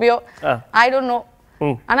பொண்ணு நினைச்சுப்பியோ, ஐ டோன்ட் நோ.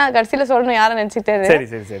 ஆனா கடைசியில சொல்லணும் யாரை நினைச்சிட்டே.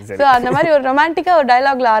 சோ அந்த மாதிரி ஒரு ரொமான்டிக்கா ஒரு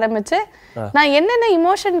டயலாக்ல ஆரம்பிச்சு நான் என்னென்ன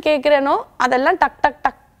இமோஷன் கேக்குறேனோ அதெல்லாம் டக் டக்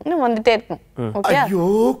டக்னு வந்துட்டே இருக்கும். ஓகே. ஐயோ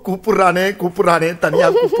கூப்பிடுறானே தனியா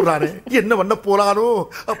கூப்பிடுறானே என்ன பண்ண போறானோ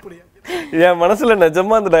அப்படியே என் மனசுல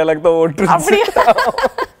நிஜமா அந்த டயலாக் தான் ஓட்டுச்சு.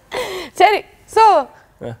 சரி, சோ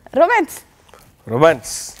ரொமான்ஸ்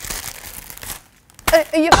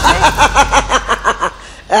ஐயோ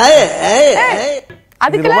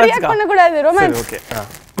அதுக்கெல்லாம் ரியாக்ட் பண்ண கூடாது. ரொமான்ஸ். ஓகே.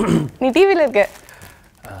 நீ டிவில இருக்க.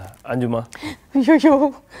 அஞ்சுமா. ஐயோ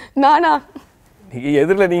நானா?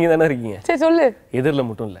 எதிரில நீங்க தானே இருக்கீங்க. சரி சொல்லு. எதிரில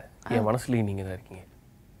மட்டும் இல்ல, என் மனசுலயும் நீங்க தான் இருக்கீங்க.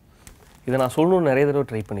 இதை நான் சொல்லணும்னு நிறைய தடவை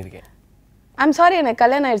ட்ரை பண்ணிருக்கேன். ஐம் சாரி, எனக்கு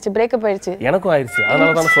கல்யாணம் ஆயிடுச்சு, பிரேக்கப் ஆயிடுச்சு. எனக்கும் ஆயிடுச்சு,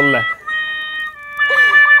 அதனால தான் சொல்ல.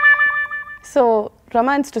 So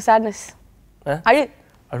romance to sadness.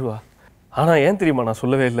 அழுவா? ஆனா ஏன் தெரியுமா நான்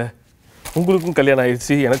சொல்லவே இல்லை. உங்களுக்கும் கல்யாணம்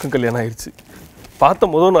ஆயிடுச்சு, எனக்கும் கல்யாணம் ஆயிடுச்சு. பார்த்த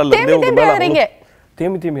முதல் நாள்ல இருந்தே உங்க மேல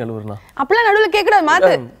தேமி அழுவுறனா? அப்பலாம் நடுவுல கேக்குறது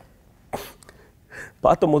மாத்து.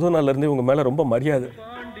 பார்த்த முதல் நாள்ல இருந்தே உங்க மேல ரொம்ப மரியாதை,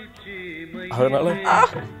 அதனால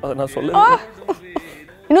அத நான் சொல்ல.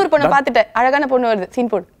 இன்னொரு பொண்ணை பார்த்துட்டேன், அழகான பொண்ணு வருது,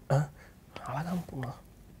 சீன் போடு. அழகான பொண்ணா?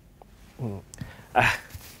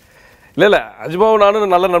 இல்ல அஜ்மாவும்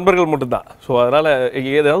நானும் நல்ல நண்பர்கள் மட்டும்தான். ஸோ அதனால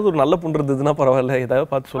ஏதாவது ஒரு நல்ல பொண்ணு இருந்ததுன்னா பரவாயில்ல, ஏதாவது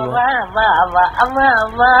பார்த்து சொல்லுவேன்.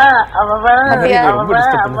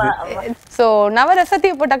 ஸோ நவரசத்தை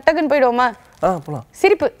இப்போ டக் டக்குன்னு போயிடுவோமா? போலாம்.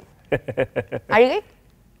 சிரிப்பு,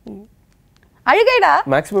 அழுகைடா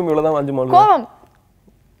மேக்ஸிமம் இவ்வளவுதான். அஞ்சுமா. கோவம்.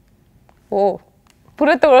 ஓ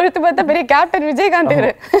புறத்து ஒழுத்து பார்த்தா பெரிய கேப்டன் விஜயகாந்த்.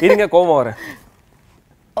 இருங்க கோவம் வரேன்.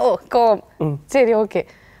 ஓ கோவம், சரி ஓகே.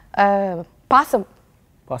 பாசம்.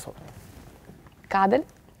 காதல்.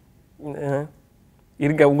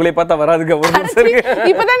 இருங்க, உங்களை பார்த்தா வராதுங்க. ஒரு நிமிஷம் இருங்க.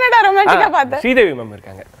 இப்பதானடா ரொமான்டிக்கா பார்த்தேன். ஸ்ரீதேவி மேம்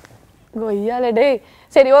இருக்காங்க. கோய்யால டேய்.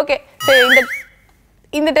 சரி ஓகே. சரி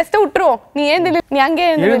இந்த டெஸ்ட் விட்டுருவோம். நீ நீ அங்கே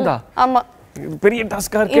எழுந்தா? ஆமா, பெரிய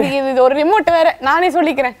டாஸ்கா இருக்கு. இது ஒரு ரிமோட் வேற, நானே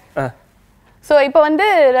சொல்லிக்கிறேன். சோ இப்போ வந்து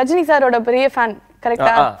ரஜினி சாரோட பெரிய ஃபேன்,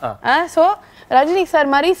 கரெக்ட்டா? சோ ரஜினி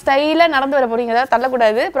சார் மாதிரி ஸ்டைலா நடந்து வர போறீங்க. அதாவது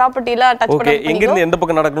தள்ளக்கூடாது, ப்ராப்பர்ட்டி எல்லாம் டச் பண்ண. ஓகே, எங்க இருந்து எந்த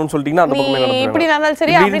பக்கம் நடக்கணும்னு சொல்லிட்டீங்கன்னா அந்த பக்கமே நடந்துறோம். இப்படி நடந்தாலும்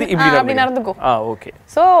சரி, அப்படி நடந்துக்கோ. ஓகே.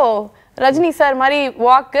 சோ ரஜினி சார் மாதிரி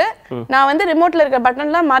வாக், நான் வந்து ரிமோட்ல இருக்க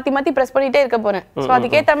பட்டன்லாம் மாத்தி மாத்தி பிரஸ் பண்ணிட்டே இருக்க போறேன். சோ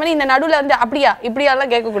அதுக்கு ஏத்த மாதிரி இந்த நடுவுல வந்து அப்படியா இப்படியா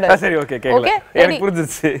எல்லாம் கேட்க கூடாது. சரி ஓகே, கேக்கல. எனக்கு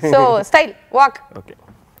புரிஞ்சிருச்சு. So style walk. Okay.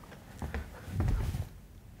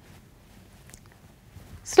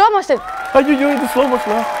 Slow motion. ஐயோ இது slow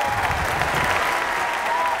மோஷனா?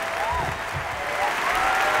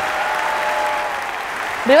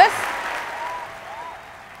 Reverse.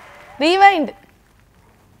 Rewind.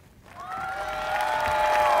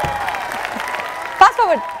 Fast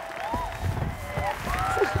forward.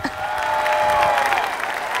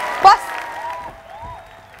 Pause.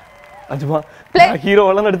 அஜுமா Play. Hero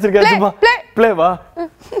எல்லாம் நடிச்சிருக்கேன் Play. அஜுமா Play. ப்ளே வா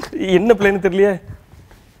என்ன ப்ளேன்னு தெரியலையே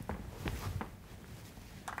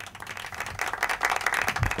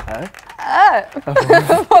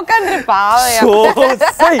உட்காந்துரு பாவையா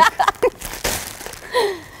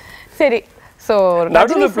சரி சோ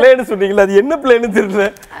நடுவுல ப்ளேன்னு சொன்னீங்களா அது என்ன ப்ளேன்னு தெரியல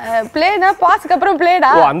ப்ளேனா பாஸ்க்கு அப்புறம்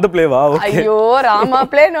ப்ளேடா ஓ அந்த ப்ளேவா ஓகே ஐயோ ராமா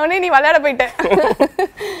ப்ளேனோனே நீ விளையாட போயிட்ட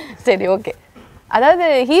சரி ஓகே அதாவது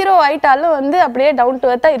ஹீரோ ஆயிட்டாலும் வந்து அப்படியே டவுன் டு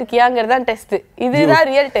எர்த்தா இருக்கியாங்கிறது தான் டெஸ்ட் இதுதான்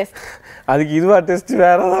ரியல் டெஸ்ட் அதுக்கு இதுவா டெஸ்ட்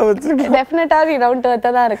வேற ஏதாவது வச்சிருக்கேன் டெஃபினட்டா நீ டவுன் டு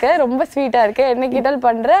எர்த்தா தான் இருக்கு ரொம்ப ஸ்வீட்டா இருக்கு என்ன கிண்டல்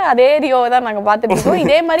பண்ற அதே ரியோவை தான் நாங்க பார்த்துட்டு இருக்கோம்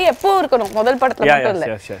இதே மாதிரி எப்பவும் இருக்கணும் முதல் படத்துல மட்டும்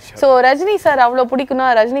இல்ல சோ ரஜினி சார் அவ்வளவு பிடிக்கும்னா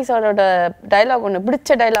ரஜினி சாரோட டயலாக் ஒன்று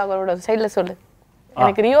பிடிச்ச டயலாகோட சைடுல சொல்லு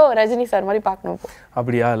எனக்கு ரியோ ரஜினி சார் மாதிரி பார்க்கணும்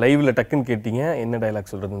அப்படியா லைவ்ல டக்குன்னு கேட்டீங்க என்ன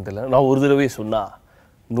டயலாக் சொல்றதுன்னு தெரியல நான் ஒரு தடவை சொன்னா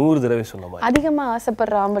 100 தடவை சொன்ன மாதிரி அதிகமா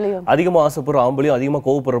ஆசைப்படுற ஆம்பளையும் அதிகமா ஆசைப்படுற ஆம்பளையும் அதிகமா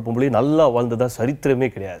கோவப்படுற பொம்பளையும் நல்லா வாழ்ந்ததா சரித்திரமே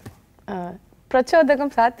கிடையாது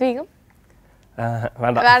பிரச்சோதகம் சாத்வீகம்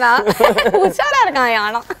வேண்டாம் வேணாம் உஷாரா இருக்கான்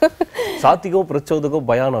ஆனா சாத்விகம் பிரச்சோதகம்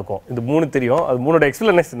பயானகம் இந்த 3 தெரியும் அது 3ஓட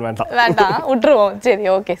எக்ஸ்பிளனேஷன் வேண்டாம் விட்டுருவோம் சரி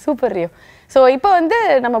ஓகே சூப்பர் ரியோ ஸோ இப்போ வந்து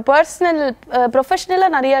நம்ம பர்சனல்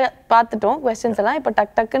ப்ரொஃபஷ்னலாக நிறைய பார்த்துட்டோம் கொஸ்டின்ஸ் எல்லாம் இப்போ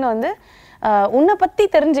டக்குன்னு வந்து உன்னை பற்றி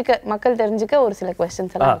தெரிஞ்சுக்க மக்கள் தெரிஞ்சுக்க ஒரு சில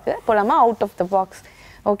கொஸ்டின்ஸ் எல்லாம் இருக்கு போலாமா out of the box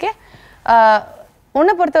okay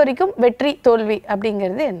உன்னை பொறுத்த வரைக்கும் வெற்றி தோல்வி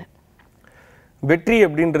அப்படிங்கிறது என்ன வெற்றி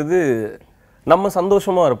அப்படின்றது நம்ம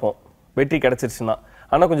சந்தோஷமா இருப்போம் வெற்றி கிடைச்சிருச்சுன்னா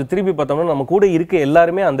ஆனால் கொஞ்சம் திருப்பி பார்த்தோம்னா நம்ம கூட இருக்க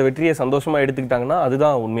எல்லாருமே அந்த வெற்றியை சந்தோஷமா எடுத்துக்கிட்டாங்கன்னா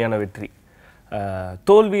அதுதான் உண்மையான வெற்றி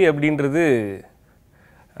தோல்வி அப்படின்றது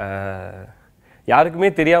யாருக்குமே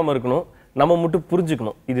தெரியாமல் இருக்கணும் நம்ம மட்டும்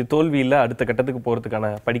புரிஞ்சுக்கணும் இது தோல்வி இல்லை அடுத்த கட்டத்துக்கு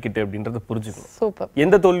போகிறதுக்கான படிக்கட்டு அப்படின்றத புரிஞ்சுக்கணும் சூப்பர்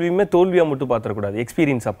எந்த தோல்வியுமே தோல்வியாக மட்டும் பார்த்துடக்கூடாது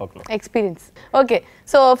எக்ஸ்பீரியன்ஸாக பார்க்கணும் எக்ஸ்பீரியன்ஸ் ஓகே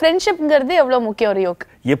ஸோ ஃப்ரெண்ட்ஷிப்ங்கிறது எவ்வளோ முக்கியம் ரியோக்கு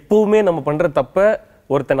எப்பவுமே நம்ம பண்ணுற தப்பை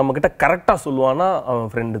ஒருத்தன் நம்ம கிட்ட கரெக்டாக சொல்லுவானா அவன்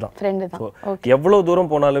ஃப்ரெண்டு தான் எவ்வளோ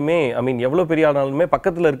தூரம் போனாலுமே ஐ மீன் எவ்வளோ பெரிய ஆனாலுமே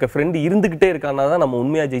பக்கத்தில் இருக்க ஃப்ரெண்டு இருந்துக்கிட்டே இருக்கானா தான் நம்ம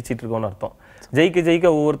உண்மையாக ஜெயிச்சிட்டு இருக்கோம்னு அர்த்தம் ஜெயிக்க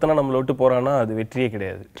ஒவ்வொருத்தனா நம்மளை விட்டு போறானா அது வெற்றியே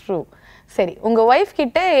கிடையாது ட்ரூ சரி உங்க வைஃப்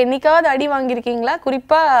கிட்ட என்னைக்காவது அடி வாங்கியிருக்கீங்களா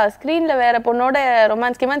குறிப்பா ஸ்கிரீன்ல வேற பொண்ணோட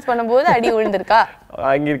ரொமான்ஸ் பண்ணும்போது அடி விழுந்திருக்கா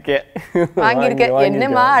வாங்கியிருக்கேன்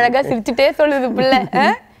என்னமா அழகா சிரிச்சுட்டே சொல்லுது பிள்ளை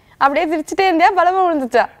அப்படியே சிரிச்சுட்டே இருந்தியா பலமா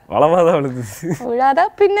விழுந்துச்சா பலமா தான் விழுந்துச்சு விழாதா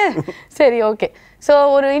பின்ன சரி ஓகே ஸோ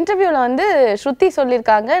ஒரு இன்டர்வியூல வந்து ஸ்ருதி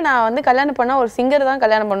சொல்லியிருக்காங்க நான் வந்து கல்யாணம் பண்ணா ஒரு சிங்கர் தான்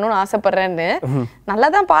கல்யாணம் பண்ணணும்னு ஆசைப்படுறேன்னு நல்லா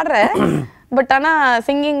தான் பாடுறேன் பட் ஆனா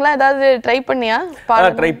சிங்கிங்லாம் ஏதாவது ட்ரை பண்ணியா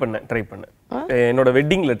ட்ரை பண்ணேன் என்னோட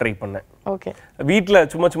வெட்டிங்ல ட்ரை பண்ணேன் ஓகே வீட்ல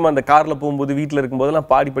சும்மா அந்த கார்ல போகும்போது வீட்ல இருக்கும்போதெல்லாம்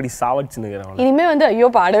பாடி சாவடிச்சுன்னு இனிமே வந்து ஐயோ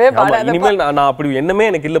பாடவே பாடாத இனிமேல் நான் அப்படி என்னமே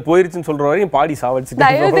எனக்கு இல்ல போயிருச்சுன்னு சொல்ற வரையும் பாடி சாவடிச்சுட்டு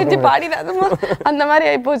தயவு செஞ்சு பாடிடாதமா அந்த மாதிரி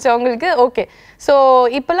ஆயிப்போச்சு அவங்களுக்கு ஓகே ஸோ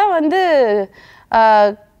இப்பெல்லாம் வந்து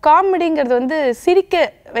காமெடிங்கிறது வந்து சிரிக்க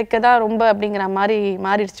வைக்க தான் ரொம்ப அப்படிங்கிற மாதிரி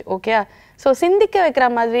மாறிடுச்சு ஓகே ஸோ சிந்திக்க வைக்கிற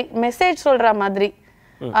மாதிரி மெசேஜ் சொல்ற மாதிரி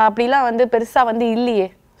அப்படிலாம் வந்து பெருசா வந்து இல்லையே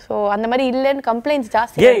ஸோ அந்த மாதிரி இல்லைன்னு கம்ப்ளைண்ட்ஸ்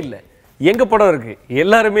ஜாஸ்தி ஏன் இல்லை எங்க படம் இருக்கு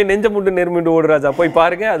எல்லாருமே நெஞ்ச முண்டு நெருமிண்டு ஓடுறாஜா போய்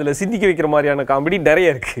பாருங்க அதுல சிந்திக்க வைக்கிற மாதிரியான காமெடி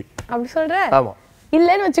நிறைய இருக்கு அப்படி சொல்ற ஆமா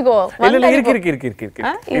இல்லன்னு வச்சுக்கோ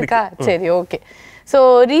இருக்கா சரி ஓகே சோ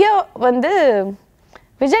ரியோ வந்து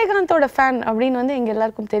விஜயகாந்தோட ஃபேன் அப்படின்னு வந்து எங்க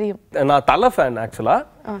எல்லாருக்கும் தெரியும் நான் தலை ஃபேன் ஆக்சுவலா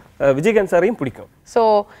விஜயகாந்த் சாரையும் பிடிக்கும் சோ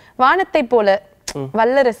வானத்தை போல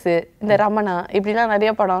வல்லரசு இந்த ரமணா இப்படிலாம்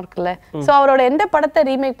நிறைய படம் இருக்குல்ல சோ அவரோட எந்த படத்தை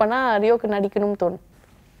ரீமேக் பண்ணா ரியோக்கு நடிக்கணும்னு தோணும்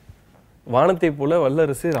வானத்தை போல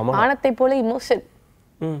வல்லரசு ரமணா வானத்தை போல இமோஷன்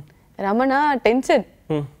ரமணா டென்ஷன்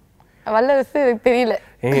வல்லரசு தெரியல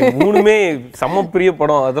மூணுமே சமப்பிரிய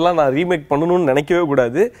படம் அதெல்லாம் நான் ரீமேக் பண்ணணும்னு நினைக்கவே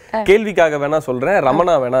கூடாது கேள்விக்காக வேணா சொல்றேன்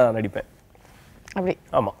ரமணா வேணா நடிப்பேன் அப்படி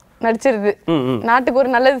ஆமா நடிச்சிருது நாட்டுக்கு ஒரு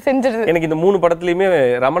நல்லது செஞ்சிருது எனக்கு இந்த 3 படத்துலயுமே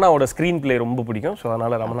ரமணாவோட ஸ்கிரீன் பிளே ரொம்ப பிடிக்கும் சோ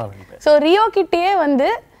அதனால ரமணா நடிப்பேன் சோ ரியோ கிட்டயே வந்து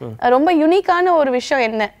ரொம்ப யூனிக்கான ஒரு விஷயம்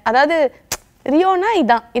என்ன அதாவது ரியோனா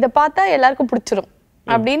இதான் இத பார்த்தா எல்லாருக்கும் பிடிச்சிரும்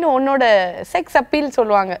அப்படின்னு உன்னோட செக்ஸ் அப்பீல்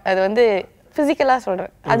சொல்லுவாங்க அது வந்து பிசிக்கலா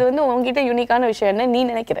சொல்றேன் அது வந்து உங்ககிட்ட யூனிக்கான விஷயம் என்ன நீ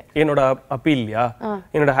நினைக்கிற என்னோட அப்பீல்யா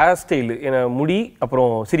என்னோட ஹேர் ஸ்டைல் என்ன முடி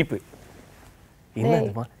அப்புறம் சிரிப்பு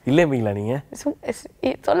என்னமா இல்லைங்களா நீங்க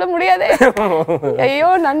சொல்ல முடியாதே ஐயோ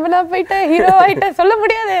நண்பனா போயிட்ட ஹீரோ ஆயிட்ட சொல்ல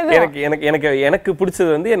முடியாதே எனக்கு பிடிச்சது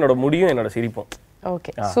வந்து என்னோட முடியும் என்னோட சிரிப்பும்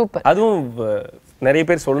ஓகே சூப்பர் அதுவும் நிறைய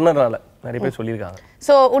பேர் சொன்னதால நிறைய பேர் சொல்லியிருக்காங்க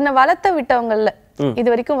சோ உன்னை வளர்த்த விட்டவங்கல்ல இது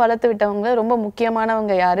வரைக்கும் வளர்த்து விட்டவங்க ரொம்ப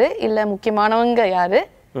முக்கியமானவங்க யாரு இல்ல முக்கியமானவங்க யாரு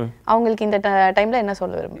அவங்களுக்கு இந்த டைம்ல என்ன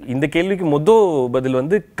சொல்ல விரும்புறீங்க இந்த கேள்விக்கு பதில்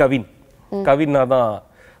வந்து கவின்னா தான்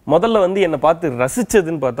முதல்ல வந்து என்னை பார்த்து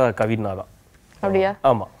ரசிச்சதுன்னு பார்த்தா கவினா தான். அப்படியா?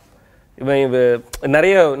 ஆமா. இவன்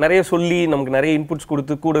நிறைய சொல்லி நமக்கு நிறைய இன்புட்ஸ்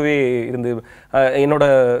கொடுத்து கூடவே இருந்து என்னோட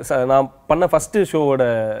நான் பண்ண ஃபர்ஸ்ட் ஷோவோட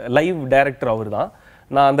லைவ் டைரக்டர் அவர் தான்.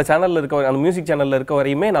 நான் அந்த சேனலில் இருக்க அந்த மியூசிக் சேனலில் இருக்க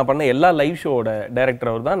வரையுமே நான் பண்ண எல்லா லைவ் ஷோவோட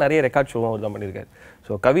டைரக்டர் அவர் தான். நிறைய ரெக்கார்ட் ஷோவும் அவர் தான் பண்ணியிருக்காரு.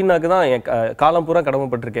 ஸோ கவினாக்கு தான் என் காலம் பூரா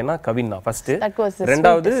கடமைப்பட்டிருக்கேன்னா கவினா ஃபர்ஸ்ட்.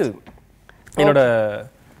 ரெண்டாவது என்னோட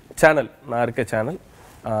சேனல், நான் இருக்க சேனல்.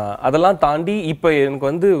 அதெல்லாம் தாண்டி இப்போ எனக்கு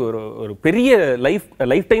வந்து ஒரு பெரிய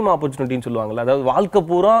லைஃப் டைம் ஆப்பர்ச்சுனிட்டின்னு சொல்லுவாங்கல்ல, அதாவது வாழ்க்கை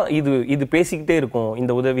பூரா இது பேசிக்கிட்டே இருக்கும்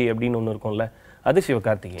இந்த உதவி அப்படின்னு ஒன்று இருக்கும்ல, அது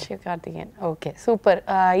சிவகார்த்திகேயன். Okay, super.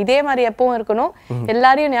 இதே மாதிரி எப்பவும் இருக்கணும்,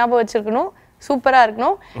 எல்லாரையும் ஞாபகம் வச்சிருக்கணும், சூப்பரா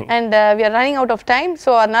இருக்கணும். And we are running out of time.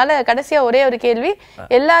 So அதனால கடைசியா ஒரே ஒரு கேள்வி,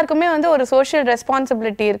 எல்லாருக்குமே வந்து ஒரு சோஷியல்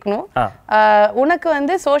ரெஸ்பான்சிபிலிட்டி இருக்கணும். உனக்கு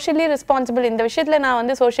வந்து சோஷியலி ரெஸ்பான்சிபிள், இந்த விஷயத்துல நான்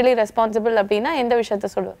வந்து சோஷியலி ரெஸ்பான்சிபிள் அப்படின்னா எந்த விஷயத்த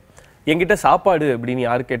சொல்லுவேன்? என்கிட்ட சாப்பாடு அப்படின்னு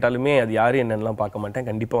யாரு கேட்டாலுமே அது யாரு என்னென்னலாம் பார்க்க மாட்டேன்,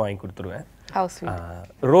 கண்டிப்பா வாங்கி கொடுத்துருவேன்.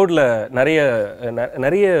 ரோட்ல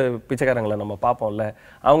நிறைய பிச்சைக்காரங்களை நம்ம பார்ப்போம்ல,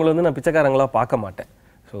 அவங்கள வந்து நான் பிச்சைக்காரங்களா பார்க்க மாட்டேன்.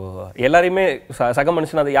 ஸோ எல்லாரையுமே சக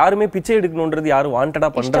மனுஷன், அதை யாருமே பிச்சை எடுக்கணுன்றது யாரும் வாண்டடா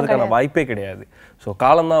பண்றதுக்கான வாய்ப்பே கிடையாது. ஸோ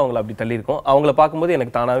காலம் தான் அவங்களை அப்படி தள்ளி இருக்கும். அவங்கள பார்க்கும்போது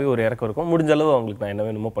எனக்கு தானாவே ஒரு இறக்கம் இருக்கும். முடிஞ்ச அளவு அவங்களுக்கு நான் என்ன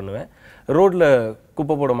வேணுமோ பண்ணுவேன். ரோட்ல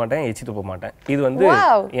குப்பை போட மாட்டேன், எச்சி துப்ப மாட்டேன். இது வந்து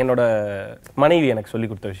என்னோட மனைவி எனக்கு சொல்லி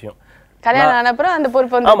கொடுத்த விஷயம். கல்யாணம் ஆன அப்புறம் அந்த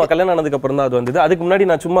பொறுப்பு வந்து? ஆமா, கல்யாணம் ஆனதுக்கு அப்புறம் தான் அது வந்தது. அதுக்கு முன்னாடி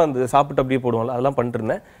நான் சும்மா அந்த சாப்பிட்டு அப்படியே போடுவோம்ல, அதெல்லாம் பண்ணிட்டு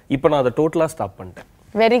இருந்தேன். இப்போ நான் அதை டோட்டலா ஸ்டாப் பண்ணிட்டேன்.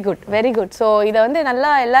 Very good, very good. So இதை வந்து நல்லா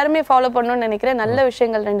எல்லாருமே ஃபாலோ பண்ணணும்னு நினைக்கிறேன். நல்ல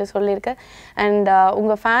விஷயங்கள் 2 சொல்லியிருக்கேன். அண்ட்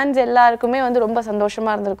உங்கள் ஃபேன்ஸ் எல்லாருக்குமே வந்து ரொம்ப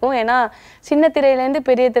சந்தோஷமாக இருந்திருக்கும். ஏன்னா சின்ன திரையிலேருந்து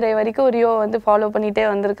பெரிய திரை வரைக்கும் ரியோ வந்து ஃபாலோ பண்ணிகிட்டே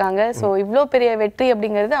வந்திருக்காங்க. ஸோ இவ்வளோ பெரிய வெற்றி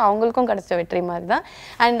அப்படிங்கிறது அவங்களுக்கும் கிடைச்ச வெற்றி மாதிரி தான்.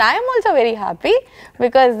 And I am also very happy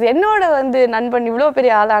because என்னோட வந்து நண்பன் இவ்வளோ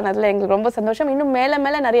பெரிய ஆளானதில் எங்களுக்கு ரொம்ப சந்தோஷம். இன்னும் மேலே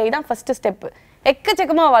மேலே நிறைய, இதான் ஃபர்ஸ்ட் ஸ்டெப்பு,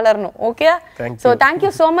 எக்கச்சக்கமா வளரணும். Okay, so thank you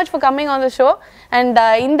so much for coming on the show. And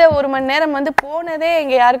இந்த 1 மணி நேரம் வந்து போனதே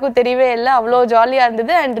எங்க யாருக்கும் தெரியவே இல்லை, அவ்வளோ ஜாலியா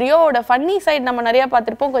இருந்தது. அண்ட் ரியோவோட ஃபன்னி சைடு நம்ம நிறைய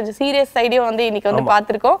பார்த்துருப்போம், கொஞ்சம் சீரியஸ் சைடையும் வந்து இன்னைக்கு வந்து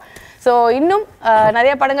பார்த்துருக்கோம். ஸோ இன்னும்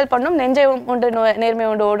நிறைய படங்கள் பண்ணணும். நெஞ்சை உண்டு நேர்மை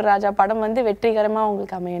உண்டு ஓடு ராஜா படம் வந்து வெற்றிகரமா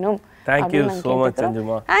உங்களுக்கு அமையணும். Thank you so much,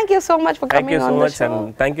 Anjana. Thank you so much for coming on the show.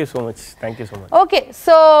 Thank you so much. Thank you so much. Okay,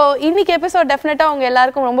 so இன்னைக்கு எபிசோட் டெஃபினட்டா உங்க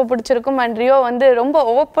எல்லாருக்கும் ரொம்ப பிடிச்சிருக்கும். அண்ட் ரியோ வந்து ரொம்ப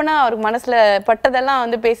ஓப்பனா அவர் மனசுல பட்டதெல்லாம்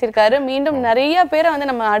வந்து பேசியிருக்காரு. மீண்டும் நிறைய பேரை வந்து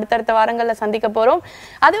நம்ம அடுத்தடுத்த வாரங்கள்ல சந்திக்க போறோம்.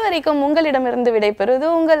 அது வரைக்கும் உங்களிடமிருந்து விடைபெறுவது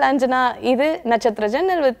உங்கள் அஞ்சனா. இது நட்சத்திர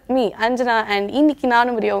ஜன்னல் வித் மீ அஞ்சனா. அண்ட் இன்னைக்கு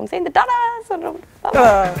நானும் ரியோவும் சேர்ந்து டாடா சொல்றோம்.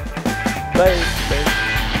 Bye. Bye.